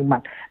មិនមើលម៉ា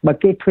ត់បើ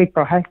គេធ្វើ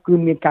ប្រហែលគឺ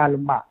មានការ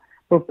លំបាក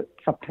ព្រោះ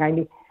សប្តាហ៍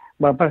នេះ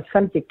បើប្រសិ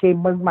នជាគេ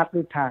មើលម៉ាត់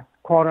ឬថា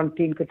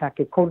quarantine គឺថា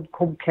គេ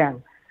ឃុំឃាំង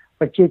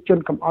ប្រជាជន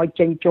កុំឲ្យ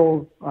ចេញចូល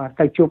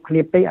ទៅជួបគ្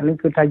នាពេកអានេះ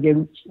គឺថាយើង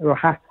រ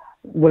ហ័ស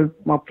វិល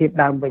មកភាព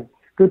ដើមវិញ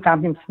គឺតាម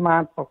ខ្ញុំស្មា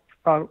ន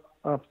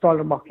ផ្ទាល់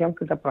របស់ខ្ញុំ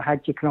គឺថាប្រហែល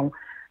ជាក្នុង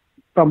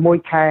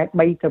6 ខែ 3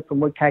 ទៅ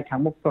 6 ខែខាង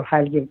មុខប្រហែ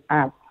លយើង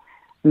អាច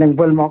នឹង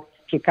វិលមក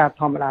ជាការ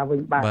ធម្មតាវិ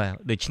ញបាទ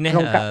ដូច្នេះ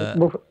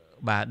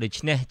បាទដូ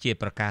ច្នេះជា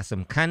ប្រការ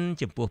សំខាន់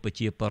ចំពោះប្រ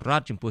ជាពលរ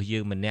ដ្ឋចំពោះយើ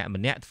ងម្នា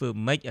ក់ធ្វើ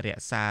ម៉េចរ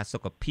ក្សាសុ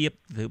ខភាព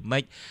ធ្វើម៉េ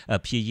ច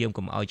ព្យាយាម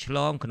កុំឲ្យឆ្ល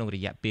ងក្នុងរ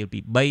យៈពេលពី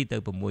3ទៅ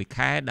 6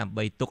 ខែដើម្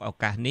បីទុកឱ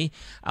កាសនេះ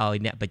ឲ្យ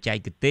អ្នកបច្ចេ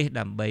កទេស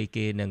ដើម្បី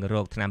គេនឹងរ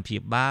កថ្នាំព្យា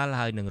បាល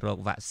ហើយនឹងរក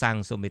វ៉ាក់សាំង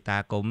សូមមេត្តា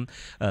កុំ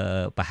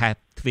ប្រហែល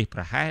ទ្វេសប្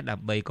រហែសដើ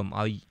ម្បីកុំ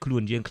ឲ្យខ្លួ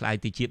នយើងខ្លាយ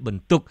ទៅជាប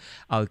ន្ទុក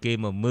ឲ្យគេ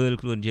មកមើល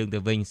ខ្លួនយើងទៅ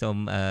វិញសូម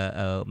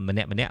ម្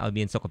នាក់ឲ្យ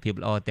មានសុខភាព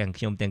ល្អទាំង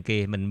ខ្ញុំទាំងគេ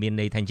មិនមាន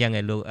ន័យថាអញ្ចឹង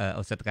ឯលោក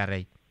អូសិតកា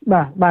រី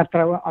បាទត្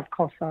រូវអត់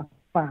ខុស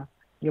បាទ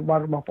យោប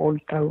ល់របស់បងប្អូន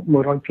ត្រូវ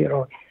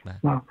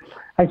 100% បាទ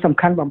ហើយសំ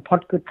ខាន់បំផុត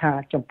គឺថា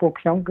ចំពោះ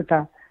ខ្ញុំគឺថា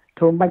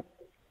ធ្វើម៉េច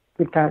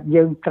គឺថា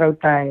យើងត្រូវ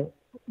តែ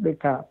ដូច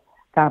ថា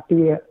ការពា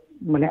រ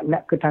ម្នា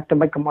ក់គឺថាទៅ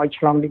ម៉េចកុំឲ្យ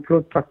ឆ្លងនេះខ្លួ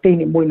នប្រទេស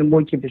នីមួ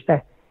យជាពិសេស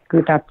គឺ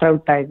ថាត្រូវ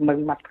តែមើល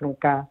ម៉ាត់ក្នុង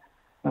ការ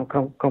ក្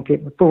នុងភាព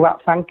ទូវ៉ាក់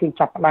សាំងគឺ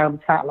ចាប់ផ្ដើម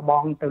សាកល្ប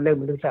ងទៅលើ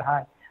មនុស្សទៅហើ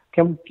យខ្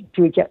ញុំ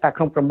ជឿជាក់ថា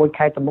ក្នុង6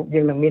 ខែទៅមុខ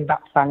យើងនឹងមានវ៉ា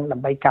ក់សាំងដើ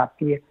ម្បីការ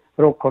ពារ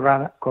រោគកូវីដ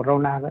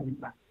 -19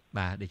 នេះ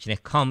បាទដូច្នេះ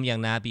ខំយ៉ាង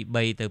ណាពី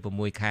3ទៅ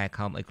 6 ខែ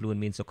ខំឲ្យខ្លួន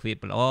មានសុខភាព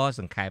ល្អ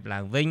សង្ខេបឡើ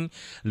ងវិញ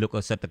លោក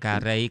អូសិតកា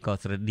រីក៏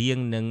ស្រដៀង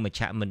នឹងមជ្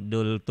ឈមណ្ឌ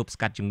លទប់ស្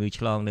កាត់ជំងឺ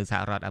ឆ្លងនៅស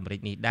ហរដ្ឋអាមេរិក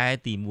នេះដែរ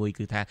ទី1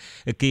គឺថា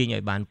គេឲ្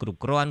យបានគ្រប់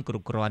គ្រា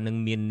ន់នឹង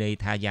មានន័យ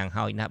ថាយ៉ាង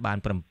ហោចណាស់បាន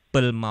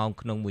7 ម៉ោង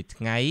ក្នុងមួយ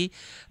ថ្ងៃ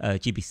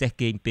ជាពិសេស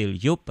គេងពេល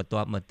យប់បន្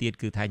ទាប់មកទៀត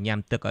គឺថាញ៉ាំ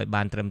ទឹកឲ្យ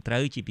បានត្រឹមត្រូ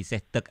វជាពិសេស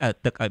ទឹក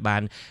ឲ្យបា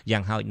នយ៉ា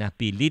ងហោចណាស់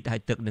2 លីត្រហើ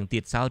យទឹកនឹងទៀ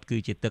តសោតគឺ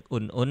ជាទឹក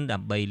អ៊ុនដើ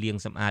ម្បីលាង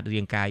សម្អាត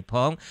រាងកាយផ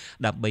ង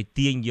ដើម្បី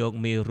ទាញយក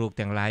មេរោគ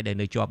ទាំងឡាយដែល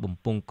នៅជាប់បំ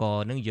ពង់ក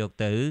នឹងយក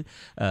ទៅ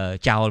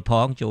ចោលផ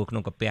ងចូលក្នុ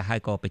ងកាពះហើយ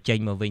ក៏បញ្ចេញ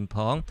មកវិញផ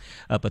ង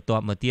បន្ទា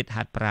ប់មកទៀត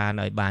ហាត់ប្រាណ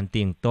ឲ្យបាន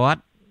ទៀងទា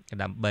ត់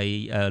ដើម្បី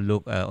លោ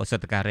កអូសិ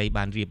តការី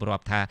បានរៀបរា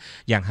ប់ថា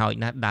យ៉ាងហោច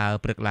ណាស់ដើរ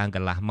ព្រឹកឡើងក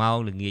ន្លះម៉ោង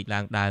ល្ងាចឡើ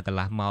ងដើរកន្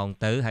លះម៉ោង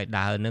ទៅហើយ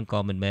ដើរនឹងក៏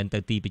មិនមែនទៅ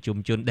ទីប្រជុំ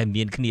ជនដែល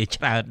មានគ្នា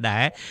ច្រើនដែ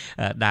រ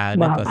ដើរ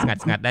នឹងក៏ស្ងា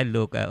ត់ដែរ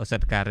លោកអូសិ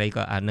តការី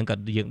ក៏អានឹងក៏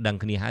យើងដឹង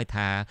គ្នាហើយ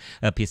ថា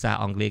ភាសា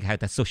អង់គ្លេសហៅ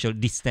ថា social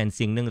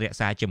distancing នឹងរក្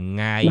សាចម្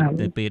ងាយ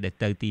ទៅពេលដែល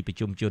ទៅទីប្រ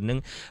ជុំជននឹង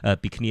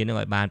ពីគ្នានឹង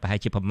ឲ្យបានប្រហែល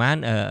ជាប្រមាណ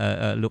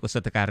លោកអូ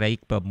សិតការី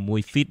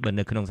6 feet បើ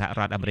នៅក្នុងសហ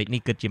រដ្ឋអាមេរិក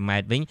នេះគិតជាម៉ែ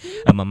ត្រវិញ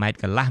1 ម៉ែត្រ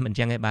កន្លះមិន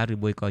ចឹងឯងបាទឬ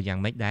មួយក៏យ៉ាង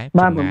ម៉េចដែរ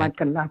បាទ1 ម៉ែត្រ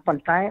កន្លះប៉ុ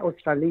ន្តែអូ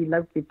ស្ត្រាលីលើ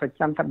កពីប្រ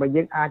ចាំថាបើ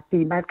យើងអាច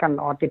2 ម៉ែត្រកាន់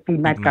ល្អទៀត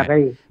2 ម៉ែត្រកា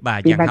រ៉េបាទ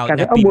យ៉ាងហោច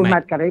ណាស់4 ម៉ែ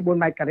ត្រការ៉េ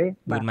4 ម៉ែត្រការ៉េ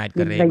4 ម៉ែត្រ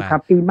ការ៉េ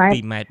បាទ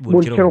2 ម៉ែត្រ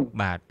4ជ្រុង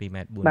បាទ2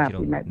 ម៉ែត្រ4ជ្រុ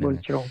ង2 ម៉ែត្រ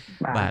4ជ្រុង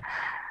បាទ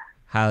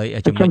ហើយ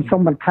ចំណុចខ្ញុំសូ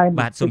មបន្ថែម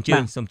បាទសូម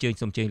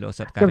ជើញលោក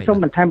សិតការីខ្ញុំសូម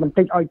បន្ថែមបន្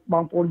តិចឲ្យប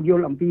ងប្អូនយ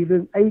ល់អំពីរឿ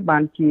ងអីបា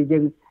នជាយើ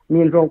ង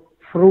មានរោគ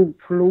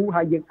flu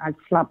ហើយយើងអាច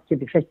ស្លាប់ជា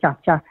ពិសេសចា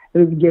ស់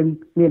ឬយើង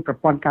មានប្រ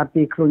ព័ន្ធការ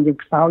ពារខ្លួនយើង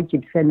ខ្សោយជា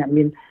ពិសេសអ្នក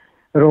មាន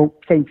រោគ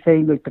ផ្សេង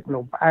ដូចទឹកនោ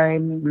មផ្អែ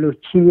មលើស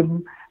ឈាម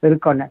ឬ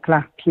ក៏អ្នកខ្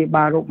លះព្យា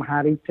បាលរោគមហា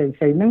រីកផ្សេង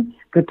ហ្នឹង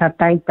គឺថា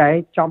តែងតែ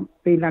ចំ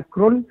ពេលណាគ្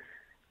រុន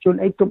ជួន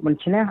អីទប់មិន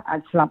ឈ្នះអា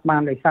ចស្លាប់បា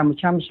នដោយសារមួយ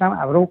ឆ្នាំ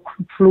អារោគ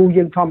flu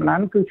យើងធម្មតា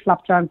គឺស្លា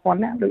ប់ច្រើនពាន់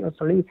នាក់ដូចអូស្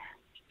ត្រាលី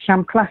ឆ្នាំ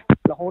ខ្លះ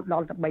រហូតដ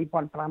ល់ទៅ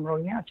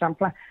 3,500 នាក់ឆ្នាំ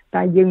ខ្លះ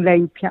តែយើងលែ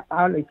ងភ្ញាក់ផ្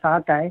អើលដោយសារ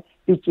តែ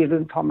វាជារឿ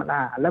ងធម្ម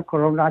តាឥឡូវកូ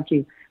វីដ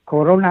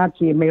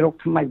ជាមេរោគ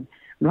ថ្មី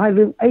ម្ល៉េះ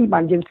រឿងអីបា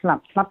នយើងស្លា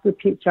ប់គឺ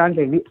ភាគច្រើន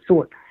តែលាកសួ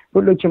តព្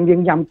រោះដូចជាយើ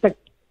ងញ៉ាំទឹក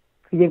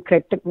យើងក្រេ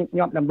បទឹកញឹក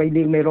ញាប់ដើម្បី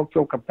លាងមេរោគ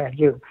ចូលកាពះ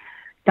យើង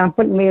តាម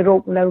ពិតមេរោ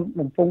គនៅ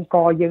បំពង់ក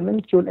យើងនឹង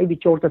ជួនអីវា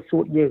ចូលទៅសួ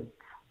តយើង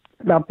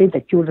ដល់ពេលតែ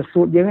ជួលទៅ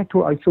សួតយើងធ្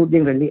វើឲ្យសួតយើ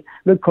ងរលាក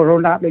ដូចកូវី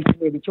ដ ដូចគ្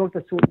នាវាចូលទៅ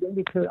សួតយើង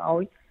វាធ្វើឲ្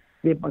យ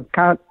វាបង្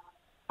កើត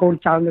កូន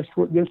ចៅនៅ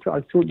សួតយើងធ្វើ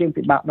ឲ្យសួតយើង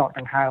ពិបាកដក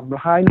ដង្ហើម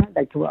ហើយណា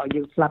ដែលធ្វើឲ្យ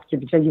យើងស្លាប់ជា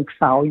ពិសេសយើងខ្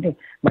សោយនេះ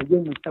បើយើ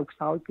ងមិនទៅខ្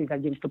សោយគឺថា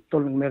យើងទប់ទ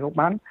ល់នឹងមេរោគ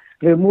បាន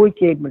ឬមួយ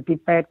គេមន្ទីរ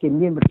ពេទ្យគេ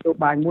មានមធ្យោ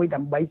បាយមួយដើ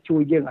ម្បីជួ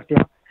យយើងអត់ទេ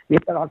វា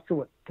ទៅអត់សួ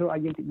តធ្វើឲ្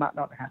យយើងពិបាក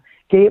ដកដង្ហើម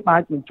គេអា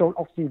ចបញ្ចូល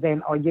អុកស៊ីហ្សែន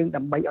ឲ្យយើង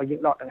ដើម្បីឲ្យយើ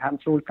ងដកដង្ហើម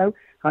ចូលទៅ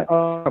ហើយ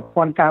ប្រ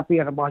ព័ន្ធការពា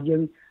ររបស់យើ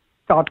ង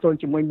តទល់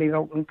ជាមួយមេ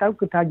រោគហ្នឹងទៅ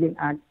គឺថាយើង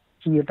អាច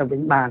ជាទៅវិ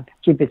ញបាន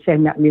ជាពិសេស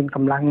អ្នកមានក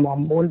ម្លាំងមាំ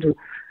មួនឬ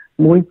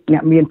មួយអ្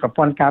នកមានប្រ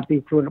ព័ន្ធការពារ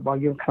ខ្លួនរបស់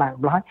យើងខ្លាំង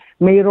ម្ល៉េះ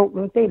មេរោគហ្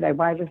នឹងទេដែល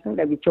virus ហ្នឹង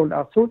ដែលវាចូលដ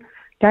ល់សួត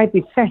តែ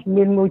ពិសេស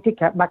មានមួយទៀត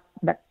គេ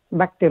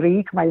bacteria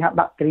ខ្មែរហៅ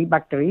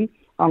bacteria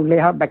អង់គ្លេស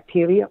ហៅ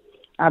bacteria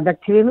អា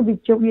bacteria នោះវា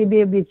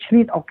ឆ្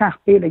លៀតឱកាស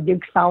ពេលដែលយើង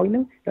ខ្សោយហ្នឹ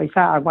ងដោយ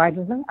សារអា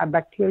virus ហ្នឹងអា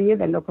bacteria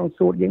ដែលនៅក្នុង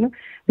សួតយើងហ្នឹង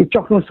វា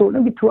ចុះក្នុងសួតហ្នឹ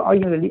ងវាធ្វើឲ្យ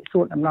យើងរលាក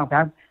សួតអំណោះ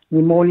ថា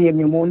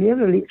pneumonia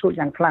រលាកសួត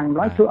យ៉ាងខ្លាំងម្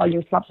ល៉េះធ្វើឲ្យយើ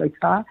ងស្លាប់ដោយ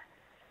សារ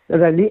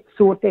រលាក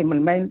សួតទេមិ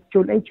នមែនជួ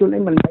ន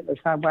អីមិនមែនដោយ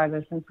សារ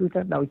virus ហ្នឹងគឺទៅ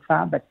ដោយសា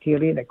រ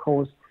bacteria ដែល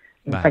cause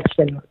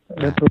infection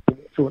ដែលស្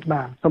រួល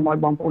បាទសូមឲ្យ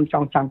បងប្អូនច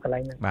ងចាំកន្លែ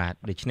ងហ្នឹងបាទ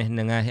ដូច្នេះ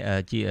នឹង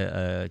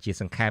ជា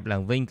សង្ខេបឡើ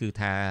ងវិញគឺ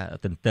ថា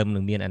ទន្ទឹមនឹ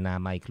ងមានអនា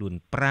ម័យខ្លួន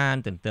ប្រាណ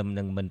ទន្ទឹម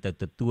នឹងមិនទៅ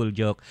ទទួល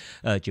យក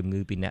ជំងឺ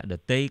ពីអ្នកដ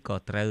ទៃក៏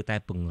ត្រូវតែ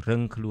ពង្រឹ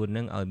ងខ្លួន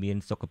នឹងឲ្យមាន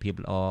សុខភាព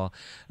ល្អ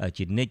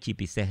ជានិច្ចជា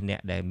ពិសេសអ្នក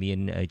ដែលមាន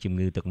ជំ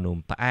ងឺទឹកនោម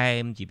ផ្អែ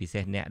មជាពិសេ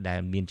សអ្នកដែល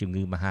មានជំ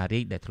ងឺមហារី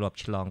កដែលធ្លាប់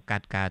ឆ្លងកា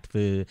ត់ការធ្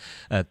វើ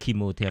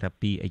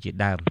chemotherapy អីជា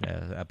ដើម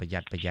ប្រយ័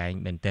ត្នប្រយែង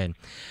មែនទែន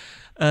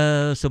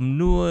សំ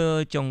ណួរ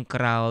ចុង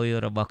ក្រោយ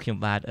របស់ខ្ញុំ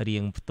បាទរៀ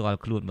ងផ្ទាល់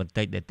ខ្លួនបន្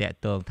តិចដែលតាក់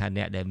ទងថា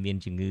អ្នកដែលមាន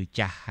ជំងឺ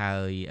ចាស់ហើ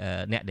យ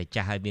អ្នកដែល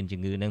ចាស់ហើយមានជំ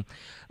ងឺហ្នឹង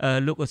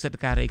លោកអសិទ្ធ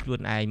ការីខ្លួន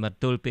ឯងមក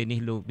ទល់ពេលនេះ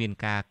លោកមាន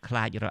ការខ្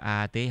លាចរអា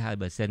ទេហើយ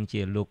បើសិន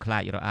ជាលោកខ្លា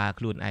ចរអា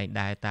ខ្លួនឯង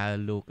ដែរតើ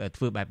លោក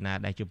ធ្វើបែបណា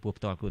ដែរចំពោះ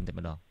ផ្ទាល់ខ្លួនតែ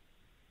ម្ដង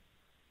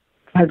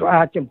ខ្លាចរ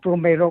អាចំពោះ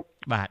មេរោគ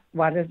បាទ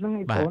ហ្នឹង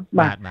ឯងបង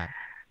បាទ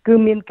គឺ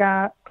មានការ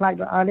ខ្លាច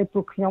រអានេះព្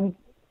រោះខ្ញុំ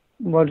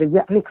មួយរ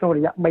យៈនេះក្នុងរ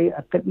យៈ3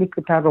អាទិត្យនេះ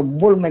គឺថារ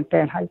វល់មែន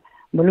តើហើយ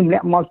មនុស្សម្នា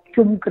ក់មក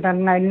ជុំគឺថា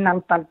ណែនាំ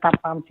តាន់តាប់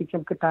តាមទីខ្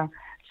ញុំគឺថា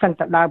សិន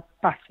តដើរ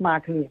ប៉ះស្មា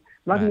គ្នា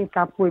ហើយមាន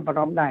ការព្រួយបា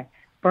រម្ភដែរ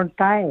ប៉ុន្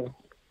តែ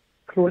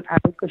ខ្លួនឯ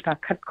ងគឺថា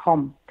ខិតខំ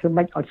ធ្វើ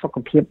ម៉េចឲ្យសុខ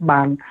ភាព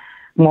បាន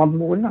មាំ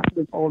មួនណាប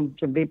ងប្អូន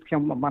ជំរាបខ្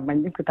ញុំបំផុត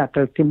នេះគឺថាត្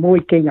រូវទី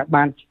1គេងឲ្យ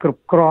បានគ្រ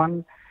ប់គ្រាន់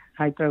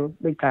ហើយត្រូវ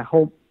ដូចថាហូ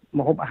ប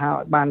ម្ហូបអាហារ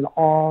ឲ្យបានល្អ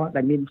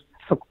ដែលមាន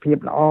សុខភាព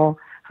ល្អ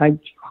ហើយ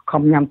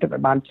ខំញ៉ាំទឹកឲ្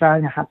យបានច្រើន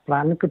ហាត់ប្រា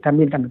ណគឺថា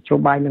មានតែមធ្យោ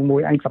បាយនឹងមួ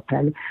យអញសប្តា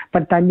ហ៍នេះ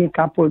ប៉ុន្តែមាន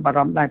ការព្រួយបារ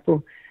ម្ភដែរព្រោះ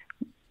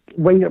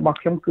វ័យរបស់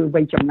ខ្ញុំគឺ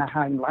វ័យចំណាស់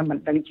ហើយមិន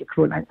ដឹងជាខ្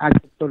លួនអាច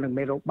ទទួលនឹង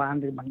មេរោគបាន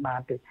ឬមិនបាន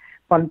ទេ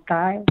ប៉ុន្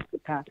តែគឺ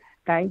ថា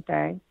តែង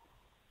តែ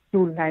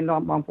ជួនណែ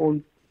នាំបងប្អូន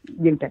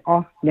យើងទាំងអ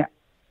ស់អ្នក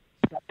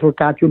ធ្វើ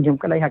ការជួនខ្ញុំ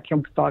ក្តីហើយខ្ញុំ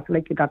ផ្ទាល់ក្តី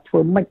គឺថាធ្វើ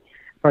ម៉េច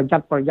ប្រយ័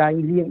ត្នប្រយែង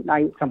លាងដៃ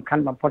សំខា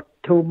ន់បំផុត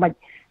ធ្វើម៉េច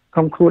ក្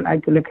នុងខ្លួនឯង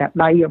គឺលើក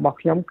ដៃរបស់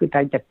ខ្ញុំគឺ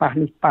តែតែប៉ះ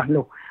នេះប៉ះ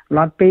នោះឡ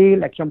ត់ពេល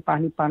ដែលខ្ញុំប៉ះ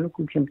នេះប៉ះនោះ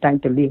គឺខ្ញុំតែង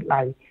តែលាង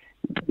ដៃ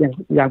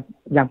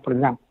យ៉ាងប្រ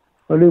ញាប់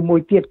ឬមួយ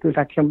ទៀតគឺ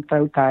ថាខ្ញុំត្រូ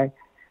វតែ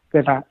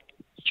គឺថា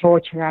ឈរ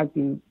ឆ្ងាយ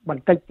ពីប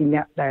ន្តិចពីអ្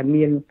នកដែល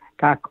មាន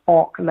ការក្អ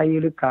កក្តី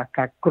ឬការ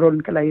គ្រុន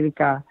ក្តីឬ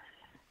ការ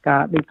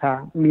ដូចថា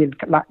មាន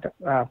ក្តាក់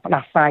ផ្ដា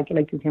សាយក្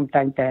តីគឺខ្ញុំ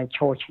តែងតែឈ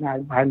រឆ្ងាយ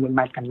ប្រហែល1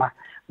ម៉ែត្រកន្លះ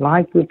ហើ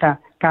យគឺថា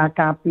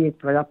ការពារ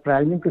ប្រយ័ត្នប្រយែ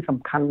ងនេះគឺសំ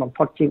ខាន់បំ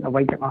ផុតជាងអ្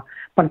វីទាំងអស់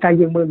ប៉ុន្តែ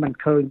យើងមើលមិន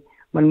ឃើញ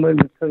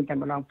តែ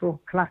ម្ដងព្រោះ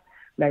ខ្លះ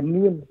ដែល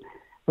មាន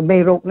មេ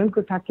រោគហ្នឹង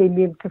គឺថាគេ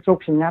មានរោគ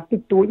សញ្ញាតិ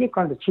ចតួចទេ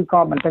គាត់ទៅឈឺក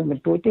បន្តិចប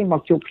ន្តួចទេម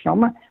កជួបខ្ញុំ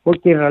ពួក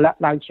គេរលាក់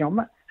ដៃខ្ញុំ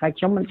ហើយ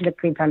ខ្ញុំមិននឹក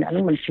ឃើញថាអ្នក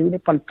នេះមិនឈឺទេ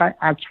ប៉ុន្តែ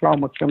អាចឆ្លង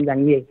មកខ្ញុំយ៉ា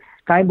ងងាយ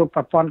តែបើ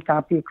ប្រព័ន្ធកា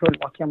រពារខ្លួនរ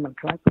បស់ខ្ញុំមិន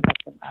ខ្លាំងគឺថា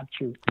ខ្ញុំអាច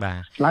ឈឺបា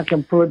ទឡើយខ្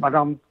ញុំព្រួយបារ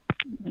ម្ភ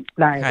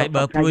ដែរហើយ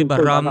បើព្រួយបា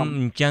រម្ភ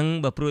អញ្ចឹង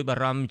ក៏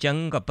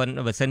ប៉ុន្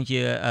តែបើសិនជា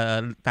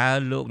តើ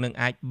លោកនឹង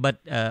អាចបិទ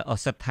ឱ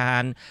សថដ្ឋា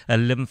ន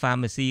Lim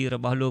Pharmacy រ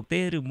បស់លោក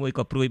ទេឬមួយ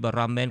ក៏ព្រួយបា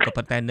រម្ភមែនក៏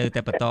ប៉ុន្តែនៅ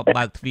តែបន្ត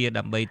បើកទ្វារ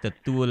ដើម្បីទ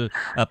ទួល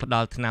ផ្ដ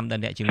ល់ថ្នាំដ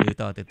ល់អ្នកជំងឺ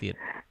តទៅទៀត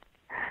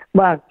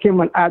បាទខ្ញុំ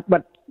មិនអាចបិ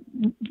ទ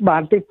បា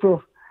នទេព្រោះ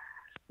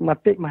ម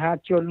តិមហា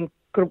ជន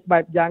គ្រប់បែ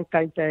បយ៉ាង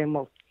តែងតែម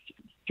ក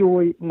ជួ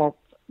យមក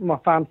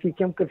pharmacy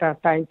ខ្ញុំគឺថា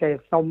តែងតែ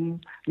សុំ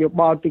យោ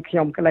បល់ពីខ្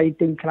ញុំក្តី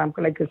ទិញថ្នាំ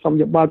ក្តីគឺសុំ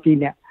យោបល់ពី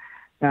អ្នក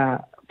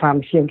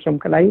pharmacy ខ្ញុំ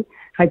ក្តី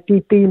ហើយទី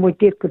2មួយ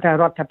ទៀតគឺថា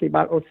រដ្ឋាភិ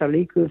បាលអូស្ត្រា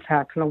លីគឺថា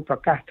ក្នុងប្រ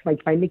កាសថ្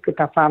មីនេះគឺ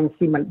ថា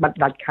pharmacy មិនបិទ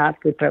ដាច់ខាត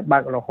គឺត្រូវបើ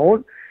ករហូត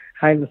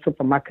ហើយនៅ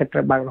supermarket ត្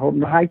រូវបើករហូត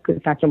ហើយគឺ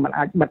ថាខ្ញុំមិន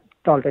អាចបិទ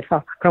តលតែ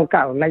សោះក្នុងក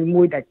រណី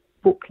មួយដែល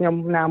ពួកខ្ញុំ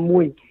ណាមួ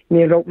យ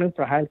មានរោគនឹង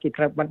ប្រហែលជា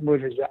ត្រូវបិទមួយ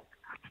រយៈ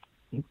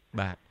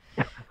បាទ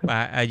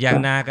យ៉ាង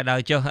ណាក៏ដោ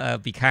យចុះ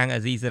ពីខាងអា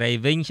ស៊ីសេរី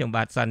វិញខ្ញុំ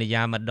បាទសន្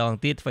យាម្ដង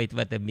ទៀតអ្វី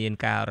តែមាន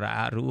ការរ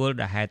អាក់រអួល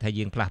ដែលហេតុថា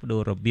យើងផ្លាស់ប្ដូ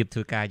ររបៀបធ្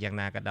វើការយ៉ាង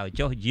ណាក៏ដោយ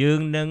ចុះយើង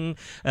នឹង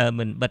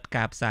មិនបិទ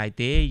ការផ្សាយ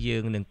ទេយើ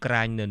ងនឹងក្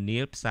រាញននា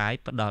លផ្សាយ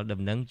ផ្ដល់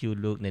ដំណឹងជូន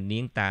លោកអ្នកនា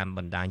ងតាមប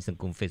ណ្ដាញស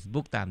ង្គម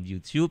Facebook តាម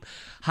YouTube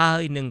ហើ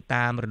យនឹង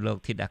តាមរលក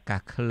ធាតុអាកា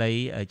សខ្លី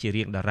ជា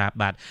រៀងដរាប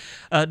បាទ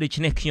ដូ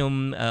ច្នេះខ្ញុំ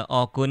អ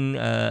រគុណ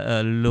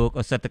លោក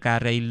អសិទ្ធកា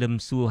រីលឹម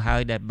សួរហើ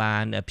យដែលបា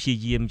នព្យា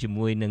យាមជា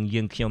មួយនឹង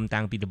យើងខ្ញុំ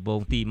តាំងពីដំបូ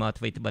ងទីមក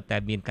អ្វីតែ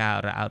មានការ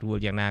រអាក់រអួល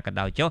យ៉ាងណាក៏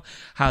ដោយចុះ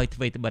ហើយអ្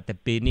វីត្បិតតែ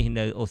ពេលនេះ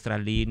នៅអូស្ត្រា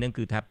លីនឹង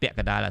គឺថាពាក់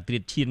កណ្ដាលអាត្រិ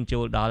តឈានចូ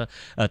លដល់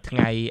ថ្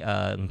ងៃ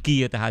អង្គា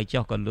រទៅហើយ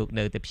ចុះក៏លោក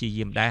នៅតែព្យា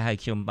យាមដែរហើយ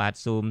ខ្ញុំបាទ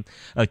សូម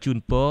ជូន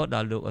ពរដ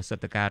ល់លោកអសិ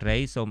ទ្ធការី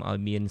សូមឲ្យ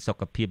មានសុ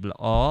ខភាពល្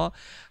អ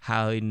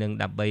ហើយនឹង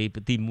ដើម្បី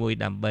ទី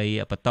1ដើម្បី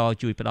បន្ត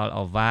ជួយផ្ដល់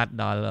ឱវាទ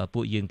ដល់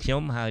ពួកយើងខ្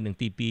ញុំហើយនឹង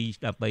ទី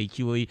2ដើម្បី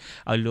ជួយ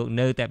ឲ្យលោក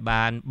នៅតែ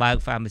បានបើក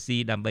pharmacy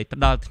ដើម្បីផ្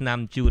ដល់ថ្នាំ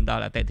ជូនដ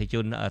ល់អតិថិជ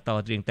នត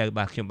រៀងទៅ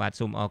បាទខ្ញុំបាទ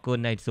សូមអរគុណ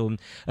ហើយសូម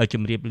ជ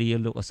ម្រាបលា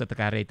លោកអសិទ្ធ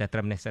ការីតែត្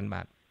រឹមនេះសិន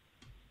បាទ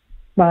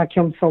ខ្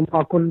ញុំសូមអ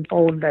រគុណបងប្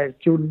អូនដែល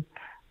ជូន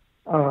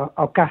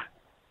ឱកាស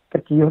កិ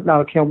ត្តិយសដ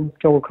ល់ខ្ញុំ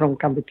ចូលក្នុង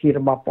កម្មវិធីរ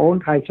បស់បងប្អូន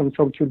ហើយខ្ញុំ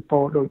សូមជូនព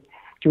រដូច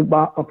ជូនប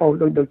ងប្អូន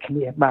ដូចគ្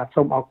នាបាទ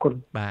សូមអរគុណ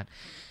បាទ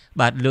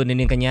បាទលោកនា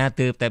ងកញ្ញា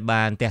ទើបតែ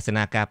បានទស្ស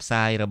នាការផ្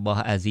សាយរប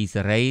ស់អាស៊ី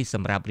សេរីស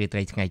ម្រាប់រាត្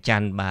រីថ្ងៃច័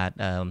ន្ទបាទ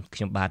ខ្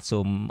ញុំបាទសូ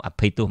មអ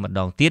ភ័យទោសម្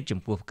ដងទៀតចំ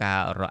ពោះការ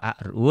រអាក់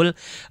រអួល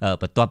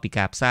បន្ទាប់ពី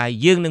ការផ្សាយ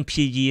យើងនឹងព្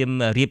យាយាម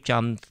រៀប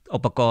ចំឧ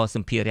បករណ៍ស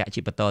ម្ភារៈ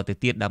ជាបន្តទៅ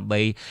ទៀតដើម្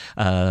បី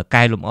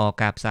កែលម្អ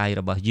ការផ្សាយ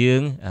របស់យើ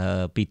ង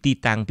ពីទី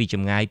តាំងពីច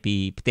ម្ងាយពី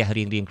ផ្ទះ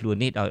រៀងៗខ្លួន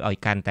នេះឲ្យ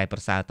កាន់តែប្រ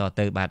សើរត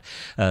ទៅបាទ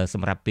ស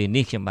ម្រាប់ពេល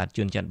នេះខ្ញុំបាទ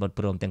ជួនច័ន្ទបុត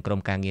ព្រមទាំងក្រុម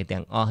ការងារ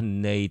ទាំងអស់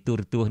នៃទូ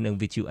រទស្សន៍និង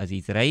វិទ្យុអាស៊ី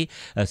សេរី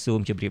សូម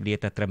ជម្រាបលា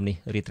តែត្រឹមនេះ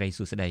រាត្រី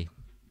សួស្តី